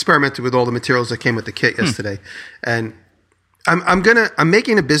card. So I experimented with all the materials that came with the kit yesterday. And I'm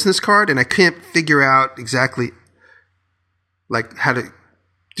making a business card and I can't figure out exactly like how to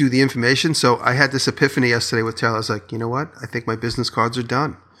do the information. So I had this epiphany yesterday with Taylor. I was like, you know what? I think my business cards are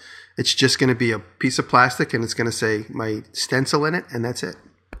done. It's just going to be a piece of plastic and it's going to say my stencil in it, and that's it.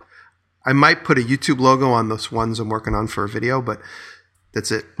 I might put a YouTube logo on those ones I'm working on for a video, but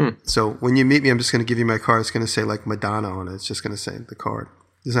that's it. So when you meet me, I'm just going to give you my card. It's going to say like Madonna on it. It's just going to say the card.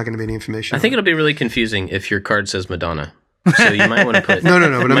 There's not going to be any information. I think it'll be really confusing if your card says Madonna. So you might want to put no.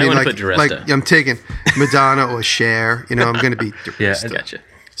 But I mean, like I'm taking Madonna or Cher. You know, I'm going to be yeah, gotcha.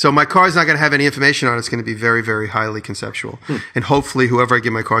 So my card's not going to have any information on it. It's going to be very, very highly conceptual. And hopefully whoever I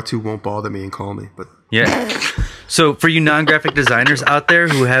give my card to won't bother me and call me. But yeah. So for you non-graphic designers out there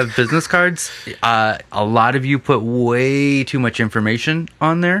who have business cards, a lot of you put way too much information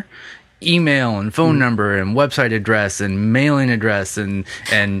on there. Email and phone number and website address and mailing address and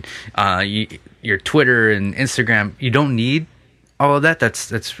your Twitter and Instagram. You don't need all of that.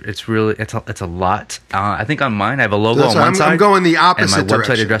 It's really a lot. I think on mine I have a logo on one side. I'm going the opposite and my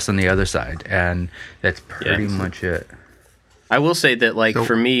direction. website address on the other side, and that's pretty much it. I will say that,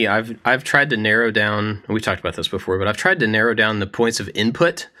 for me, I've tried to narrow down. We talked about this before, but I've tried to narrow down the points of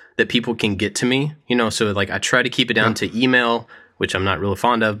input that people can get to me. You know, so like I try to keep it down to email, which I'm not really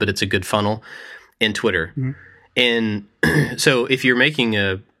fond of, but it's a good funnel, and Twitter. And so if you're making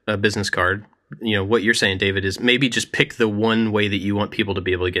a business card, you know, what you're saying, David, is maybe just pick the one way that you want people to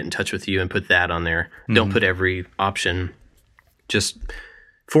be able to get in touch with you and put that on there. Don't put every option. Just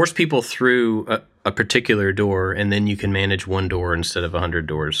force people through a particular door, and then you can manage one door instead of 100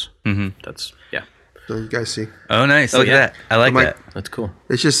 doors. That's, yeah. So you guys see. Oh, nice. Look at that. I like that. That's cool.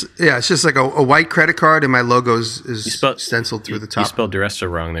 It's just like a white credit card, and my logo is stenciled through the top. You spelled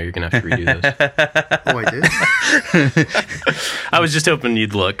Duresta wrong there. You're going to have to redo this. Oh, I did? I was just hoping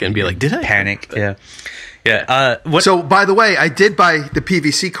you'd look and be like, did I? Panic. Yeah. Yeah. So, by the way, I did buy the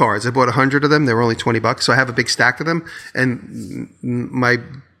PVC cards. I bought 100 of them. They were only $20. So I have a big stack of them. And my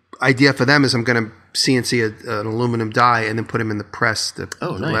idea for them is I'm going to CNC an aluminum die and then put them in the press, the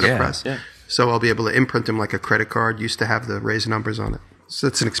letterpress. Yeah. So I'll be able to imprint them like a credit card. Used to have the raised numbers on it. So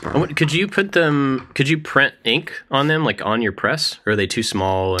it's an experiment. Could you print ink on them, like on your press? Or are they too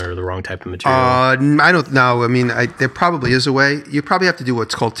small or the wrong type of material? I don't know. I mean, there probably is a way. You probably have to do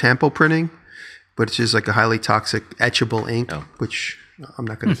what's called tampo printing, but it's just like a highly toxic etchable ink, which I'm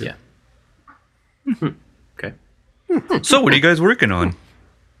not going to do. Yeah. Okay. So what are you guys working on?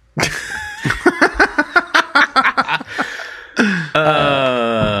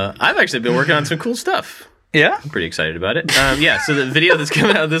 I've actually been working on some cool stuff. Yeah? I'm pretty excited about it. So the video that's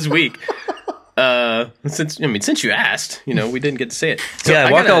coming out this week, since you asked, you know, we didn't get to say it. So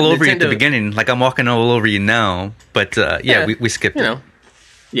I walked all over you at the beginning, like I'm walking all over you now, but we skipped it.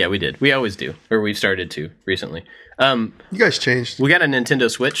 Yeah, we did. We always do, or we've started to recently. You guys changed. We got a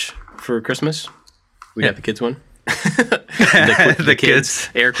Nintendo Switch for Christmas. We got the kids one. the kids,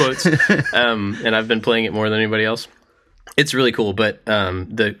 air quotes. And I've been playing it more than anybody else. It's really cool, but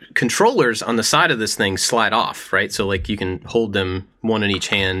the controllers on the side of this thing slide off, right? So like you can hold them one in each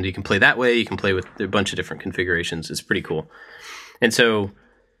hand. You can play that way. You can play with a bunch of different configurations. It's pretty cool. And so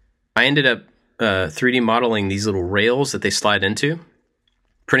I ended up 3D modeling these little rails that they slide into,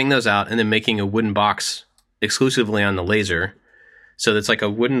 printing those out, and then making a wooden box exclusively on the laser. So it's like a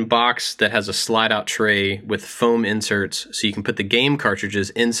wooden box that has a slide-out tray with foam inserts, so you can put the game cartridges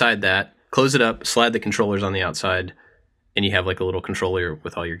inside that, close it up, slide the controllers on the outside, and you have like a little controller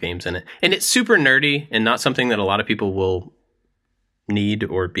with all your games in it. And it's super nerdy and not something that a lot of people will need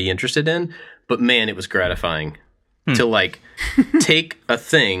or be interested in. But man, it was gratifying to like take a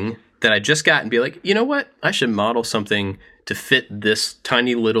thing that I just got and be like, you know what? I should model something to fit this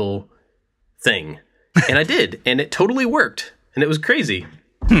tiny little thing. And I did. And it totally worked. And it was crazy.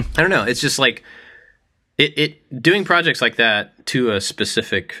 I don't know. It's just like it doing projects like that to a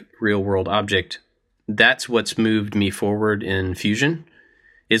specific real world object. That's what's moved me forward in Fusion,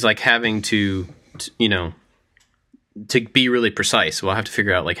 is like having to be really precise. Well, I have to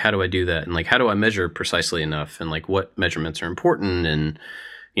figure out like, how do I do that? And like, how do I measure precisely enough? And like what measurements are important and,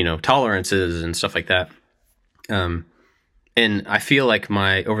 tolerances and stuff like that. And I feel like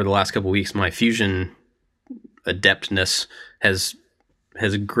over the last couple of weeks, my Fusion adeptness has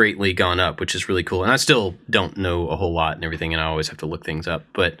greatly gone up, which is really cool. And I still don't know a whole lot and everything, and I always have to look things up.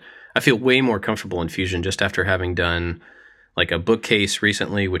 But I feel way more comfortable in Fusion just after having done like a bookcase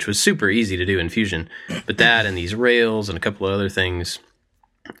recently, which was super easy to do in Fusion. But that and these rails and a couple of other things,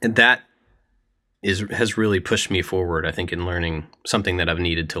 and that has really pushed me forward, I think, in learning something that I've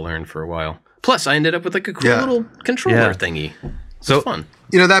needed to learn for a while. Plus, I ended up with like a cool little controller thingy. So it's fun.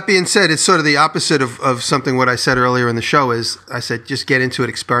 That being said, it's sort of the opposite of something what I said earlier in the show is I said, just get into it,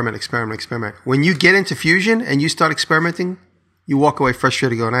 experiment. When you get into Fusion and you start experimenting, you walk away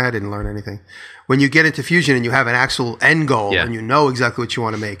frustrated going, I didn't learn anything. When you get into Fusion and you have an actual end goal and you know exactly what you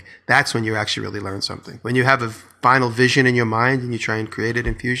want to make, that's when you actually really learn something. When you have a final vision in your mind and you try and create it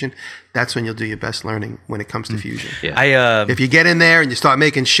in Fusion, that's when you'll do your best learning when it comes to Fusion. Yeah. If you get in there and you start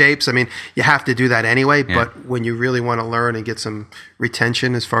making shapes, I mean, you have to do that anyway, but when you really want to learn and get some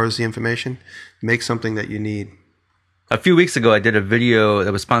retention as far as the information, make something that you need. A few weeks ago, I did a video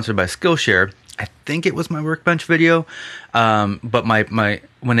that was sponsored by Skillshare. I think it was my Workbench video, but my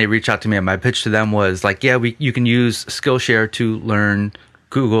when they reached out to me, my pitch to them was like, you can use Skillshare to learn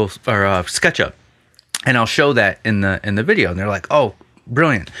Google or SketchUp, and I'll show that in the video. And they're like, oh,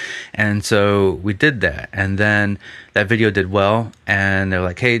 brilliant! And so we did that, and then that video did well, and they're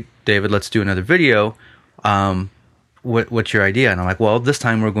like, hey, David, let's do another video. What's your idea? And I'm like, well, this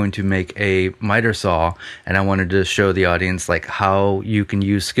time we're going to make a miter saw, and I wanted to show the audience like how you can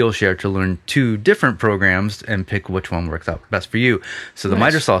use Skillshare to learn 2 different programs and pick which one works out best for you. So the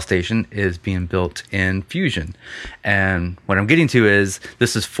miter saw station is being built in Fusion, and what I'm getting to is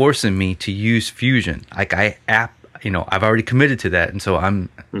this is forcing me to use Fusion. Like I've already committed to that, and so I'm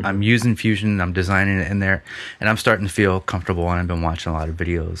using Fusion, I'm designing it in there, and I'm starting to feel comfortable. And I've been watching a lot of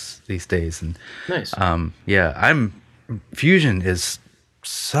videos these days, and nice. Fusion is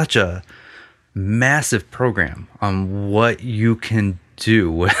such a massive program on what you can do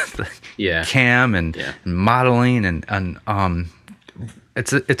with CAM and modeling, and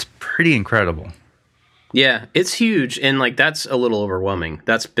it's pretty incredible. Yeah, it's huge, and like that's a little overwhelming.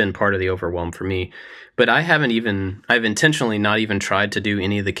 That's been part of the overwhelm for me. But I've intentionally not even tried to do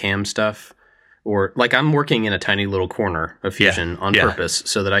any of the CAM stuff, or like I'm working in a tiny little corner of Fusion on purpose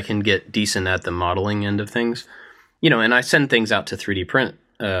so that I can get decent at the modeling end of things. And I send things out to 3D print,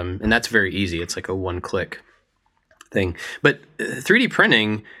 and that's very easy. It's like a one-click thing. But 3D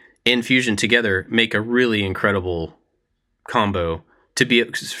printing and Fusion together make a really incredible combo.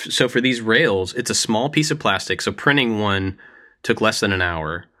 So for these rails, it's a small piece of plastic. So printing one took less than an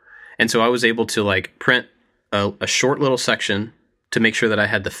hour. And so I was able to like print a short little section to make sure that I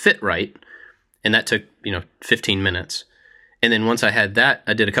had the fit right. And that took, 15 minutes. And then once I had that,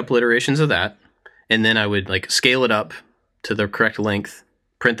 I did a couple iterations of that. And then I would like scale it up to the correct length,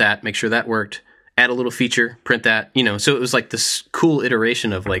 print that, make sure that worked, add a little feature, print that, So it was like this cool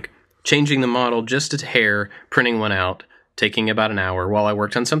iteration of like changing the model just a hair, printing one out, taking about an hour while I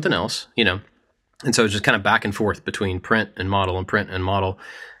worked on something else, And so it was just kind of back and forth between print and model and print and model.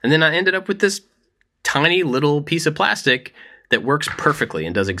 And then I ended up with this tiny little piece of plastic that works perfectly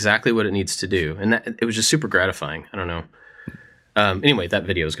and does exactly what it needs to do. And it was just super gratifying. I don't know. Anyway, that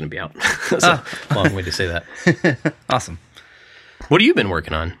video is going to be out. That's a long way to say that. Awesome. What have you been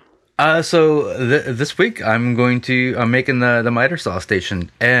working on? So this week I'm making the miter saw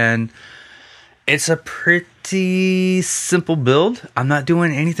station, and it's a pretty simple build. I'm not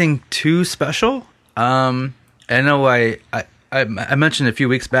doing anything too special. I know I mentioned a few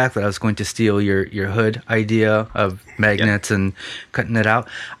weeks back that I was going to steal your hood idea of magnets and cutting it out.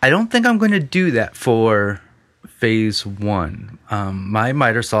 I don't think I'm going to do that for phase 1. My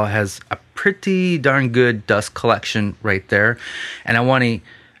miter saw has a pretty darn good dust collection right there, and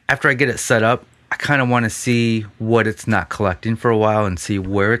after I get it set up, I kind of want to see what it's not collecting for a while and see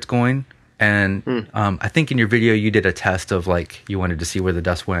where it's going. And I think in your video you did a test of like you wanted to see where the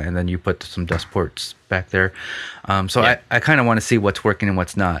dust went, and then you put some dust ports back there. I kind of want to see what's working and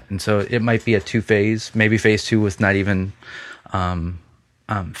what's not, and so it might be a 2-phase. Maybe phase 2 was not even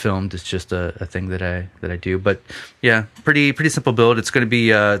filmed. It's just a thing that I do. But yeah, pretty simple build. It's going to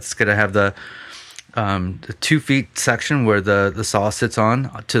be it's going to have the 2 feet section where the saw sits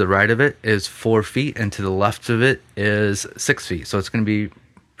on. To the right of it is 4 feet, and to the left of it is 6 feet. So it's going to be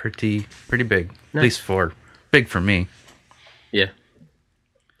pretty big. Nice. At least big for me. Yeah,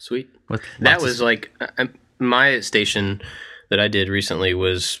 sweet. That was like my station that I did recently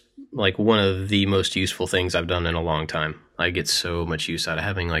was like one of the most useful things I've done in a long time. I get so much use out of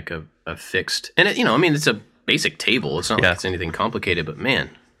having like a fixed, and it's a basic table. It's not like it's anything complicated, but man,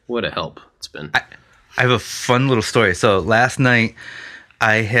 what a help it's been. I have a fun little story. So last night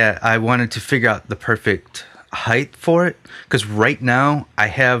I wanted to figure out the perfect height for it, because right now I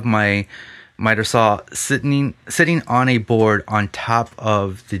have my miter saw sitting on a board on top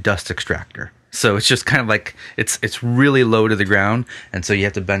of the dust extractor. So it's just kind of like it's really low to the ground, and so you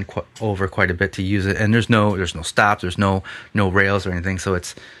have to bend over quite a bit to use it. And there's no stops, there's no rails or anything, so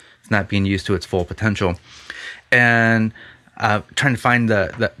it's not being used to its full potential. And trying to find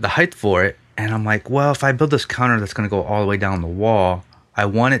the height for it, and I'm like, well, if I build this counter that's going to go all the way down the wall, I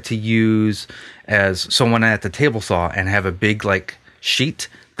want it to use so when I at the table saw and have a big like sheet,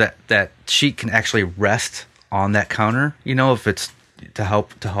 that sheet can actually rest on that counter, if it's to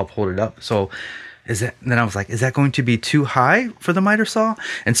help hold it up. So then I was like, is that going to be too high for the miter saw?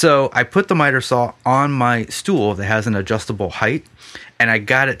 And so I put the miter saw on my stool that has an adjustable height, and I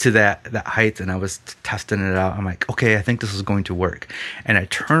got it to that height, and I was testing it out. I'm like, okay, I think this is going to work. And I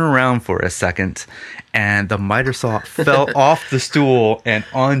turn around for a second, and the miter saw fell off the stool and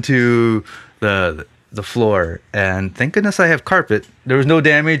onto the floor. And thank goodness I have carpet. There was no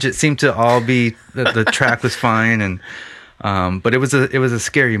damage. It seemed to all be the track was fine, and but it was a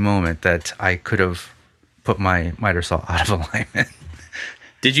scary moment that I could have put my miter saw out of alignment.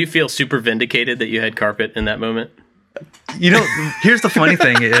 Did you feel super vindicated that you had carpet in that moment? Here's the funny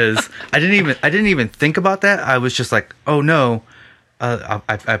thing is I didn't even think about that. I was just like, oh no.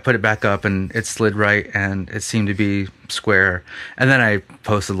 I put it back up and it slid right and it seemed to be square. And then I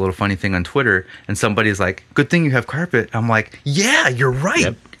posted a little funny thing on Twitter and somebody's like, good thing you have carpet. I'm like, yeah, you're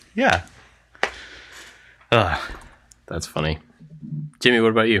right. Yep. Yeah. That's funny. Jimmy, what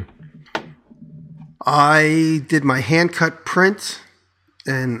about you? I did my hand cut print,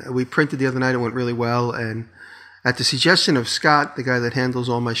 and we printed the other night. It went really well. And at the suggestion of Scott, the guy that handles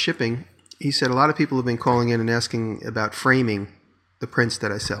all my shipping, he said a lot of people have been calling in and asking about framing the prints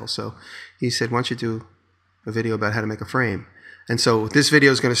that I sell. So he said, why don't you do a video about how to make a frame? And so this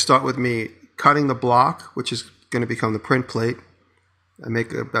video is going to start with me cutting the block, which is going to become the print plate. I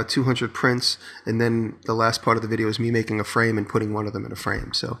make about 200 prints, and then the last part of the video is me making a frame and putting one of them in a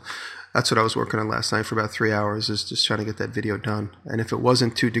frame. So that's what I was working on last night for about 3 hours, is just trying to get that video done. And if it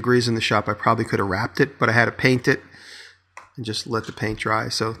wasn't 2 degrees in the shop, I probably could have wrapped it, but I had to paint it and just let the paint dry.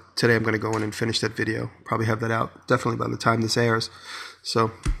 So today I'm going to go in and finish that video. Probably have that out definitely by the time this airs.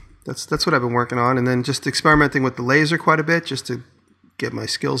 So that's what I've been working on, and then just experimenting with the laser quite a bit just to get my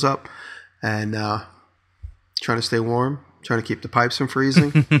skills up, and trying to stay warm. Trying to keep the pipes from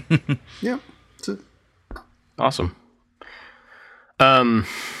freezing. Yeah, that's it. Awesome.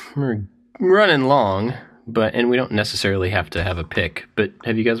 We're running long, and we don't necessarily have to have a pick. But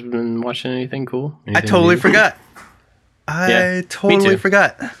have you guys been watching anything cool? I totally forgot. I totally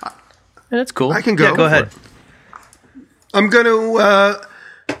forgot. That's cool. I can go. Yeah, go ahead. I'm going to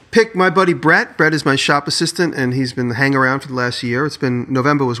pick my buddy Brett. Brett is my shop assistant, and he's been hanging around for the last year.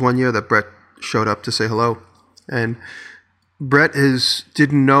 November was 1 year that Brett showed up to say hello, and Brett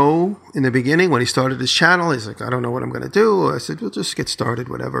didn't know in the beginning when he started his channel. He's like, I don't know what I'm going to do. I said, well, just get started,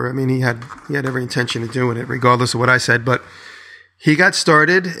 whatever. I mean, he had every intention of doing it, regardless of what I said. But he got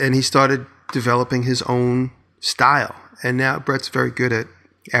started, and he started developing his own style. And now Brett's very good at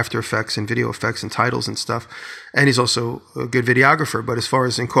After Effects and video effects and titles and stuff. And he's also a good videographer. But as far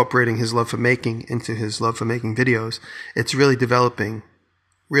as incorporating his love for making into his love for making videos, it's really developing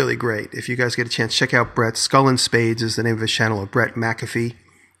really great. If you guys get a chance, check out Brett. Skull and Spades is the name of his channel, or Brett McAfee.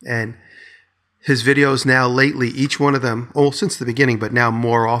 And his videos now lately, each one of them, since the beginning, but now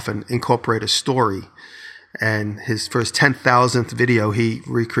more often, incorporate a story. And for his 10,000th video, he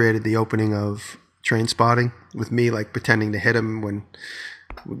recreated the opening of Trainspotting with me, like pretending to hit him when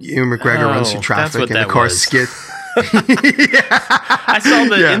Ewan McGregor runs through traffic and the car skids. I saw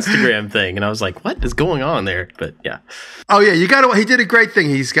the Instagram thing and I was like, what is going on there? But yeah. Oh yeah, he did a great thing.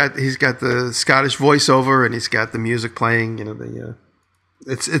 He's got the Scottish voiceover and he's got the music playing,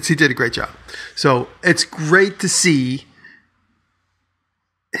 he did a great job. So it's great to see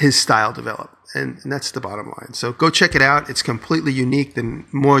his style develop. And that's the bottom line. So go check it out. It's completely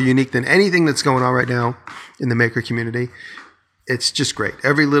more unique than anything that's going on right now in the maker community. It's just great.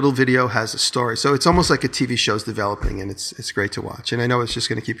 Every little video has a story. So it's almost like a TV show's developing, and it's great to watch. And I know it's just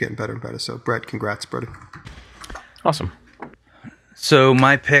going to keep getting better and better. So, Brett, congrats, buddy. Awesome. So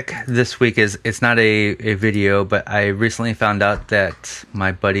my pick this week it's not a video, but I recently found out that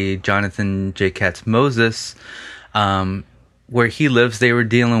my buddy Jonathan J. Katz Moses, where he lives, they were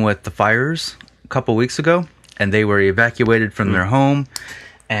dealing with the fires a couple weeks ago, and they were evacuated from their home,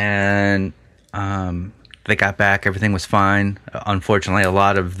 and they got back. Everything was fine. Unfortunately, a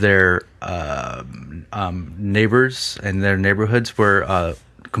lot of their neighbors and their neighborhoods were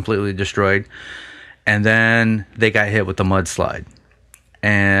completely destroyed. And then they got hit with the mudslide.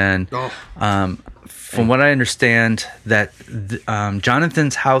 And from what I understand, that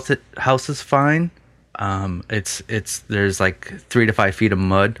Jonathan's house is fine. It's there's like 3 to 5 feet of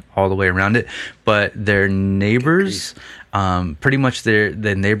mud all the way around it, but their neighbors, pretty much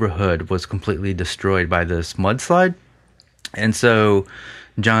the neighborhood was completely destroyed by this mudslide, and so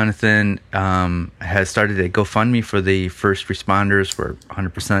Jonathan has started a GoFundMe for the first responders, where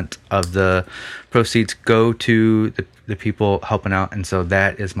 100% of the proceeds go to the people helping out, and so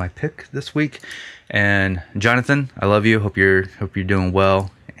that is my pick this week. And Jonathan, I love you. Hope you're doing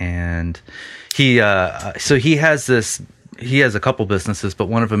well. And he has a couple businesses, but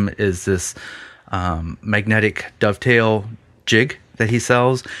one of them is this magnetic dovetail jig that he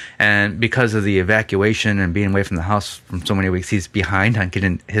sells. And because of the evacuation and being away from the house for so many weeks, he's behind on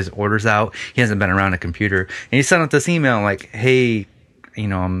getting his orders out. He hasn't been around a computer, and he sent out this email like, "Hey,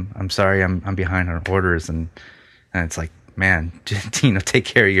 I'm sorry, I'm behind on orders," and it's like, man, take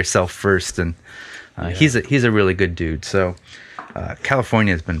care of yourself first. And he's a really good dude. So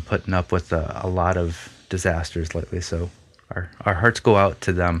California has been putting up with a lot of disasters lately, so our hearts go out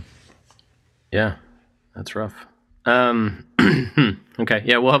to them. Yeah, that's rough. Okay,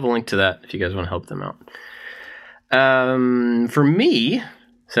 yeah, we'll have a link to that if you guys want to help them out. For me,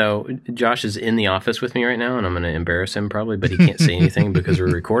 so Josh is in the office with me right now, and I'm going to embarrass him probably, but he can't say anything because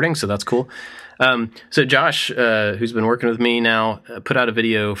we're recording, so that's cool. So Josh, who's been working with me now, put out a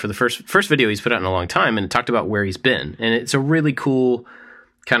video for the first video he's put out in a long time, and it talked about where he's been. And it's a really cool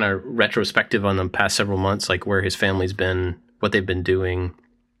kind of retrospective on the past several months, like where his family's been, what they've been doing,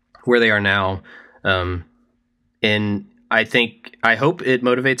 where they are now. And I hope it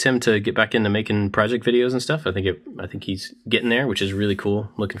motivates him to get back into making project videos and stuff. I think he's getting there, which is really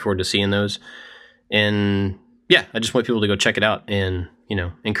cool. Looking forward to seeing those. And yeah, I just want people to go check it out and,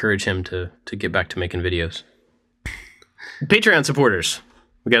 encourage him to get back to making videos. Patreon supporters.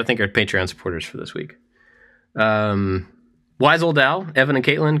 We got to thank our Patreon supporters for this week. Wise Old Al, Evan and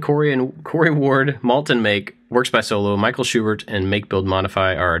Caitlin, Corey Ward, Malton Make, Works by Solo, Michael Schubert, and Make Build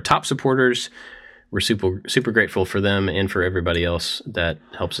Modify are our top supporters. We're super grateful for them and for everybody else that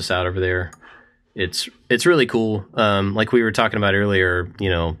helps us out over there. It's really cool. Like we were talking about earlier,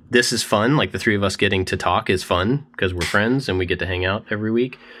 this is fun. Like the three of us getting to talk is fun because we're friends and we get to hang out every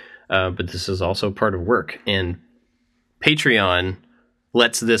week. But this is also part of work, and Patreon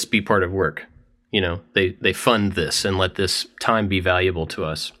lets this be part of work. They fund this and let this time be valuable to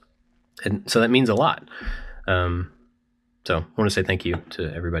us. And so that means a lot. So I want to say thank you to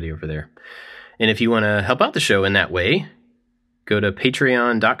everybody over there. And if you want to help out the show in that way, go to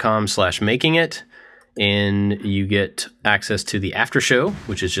patreon.com/makingit, and you get access to the after show,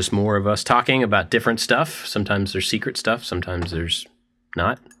 which is just more of us talking about different stuff. Sometimes there's secret stuff. Sometimes there's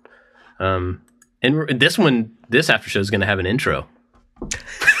not. And this after show is going to have an intro.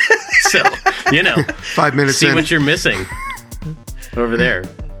 So, 5 minutes see in. what you're missing over there.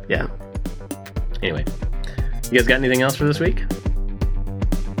 Yeah. Anyway, you guys got anything else for this week?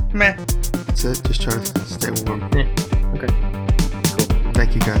 Meh. That's it. Just trying to stay warm. Yeah. Okay. Cool.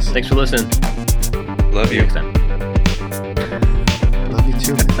 Thank you, guys. Thanks for listening. Love you. Next time. Love you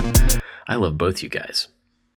too, man. I love both you guys.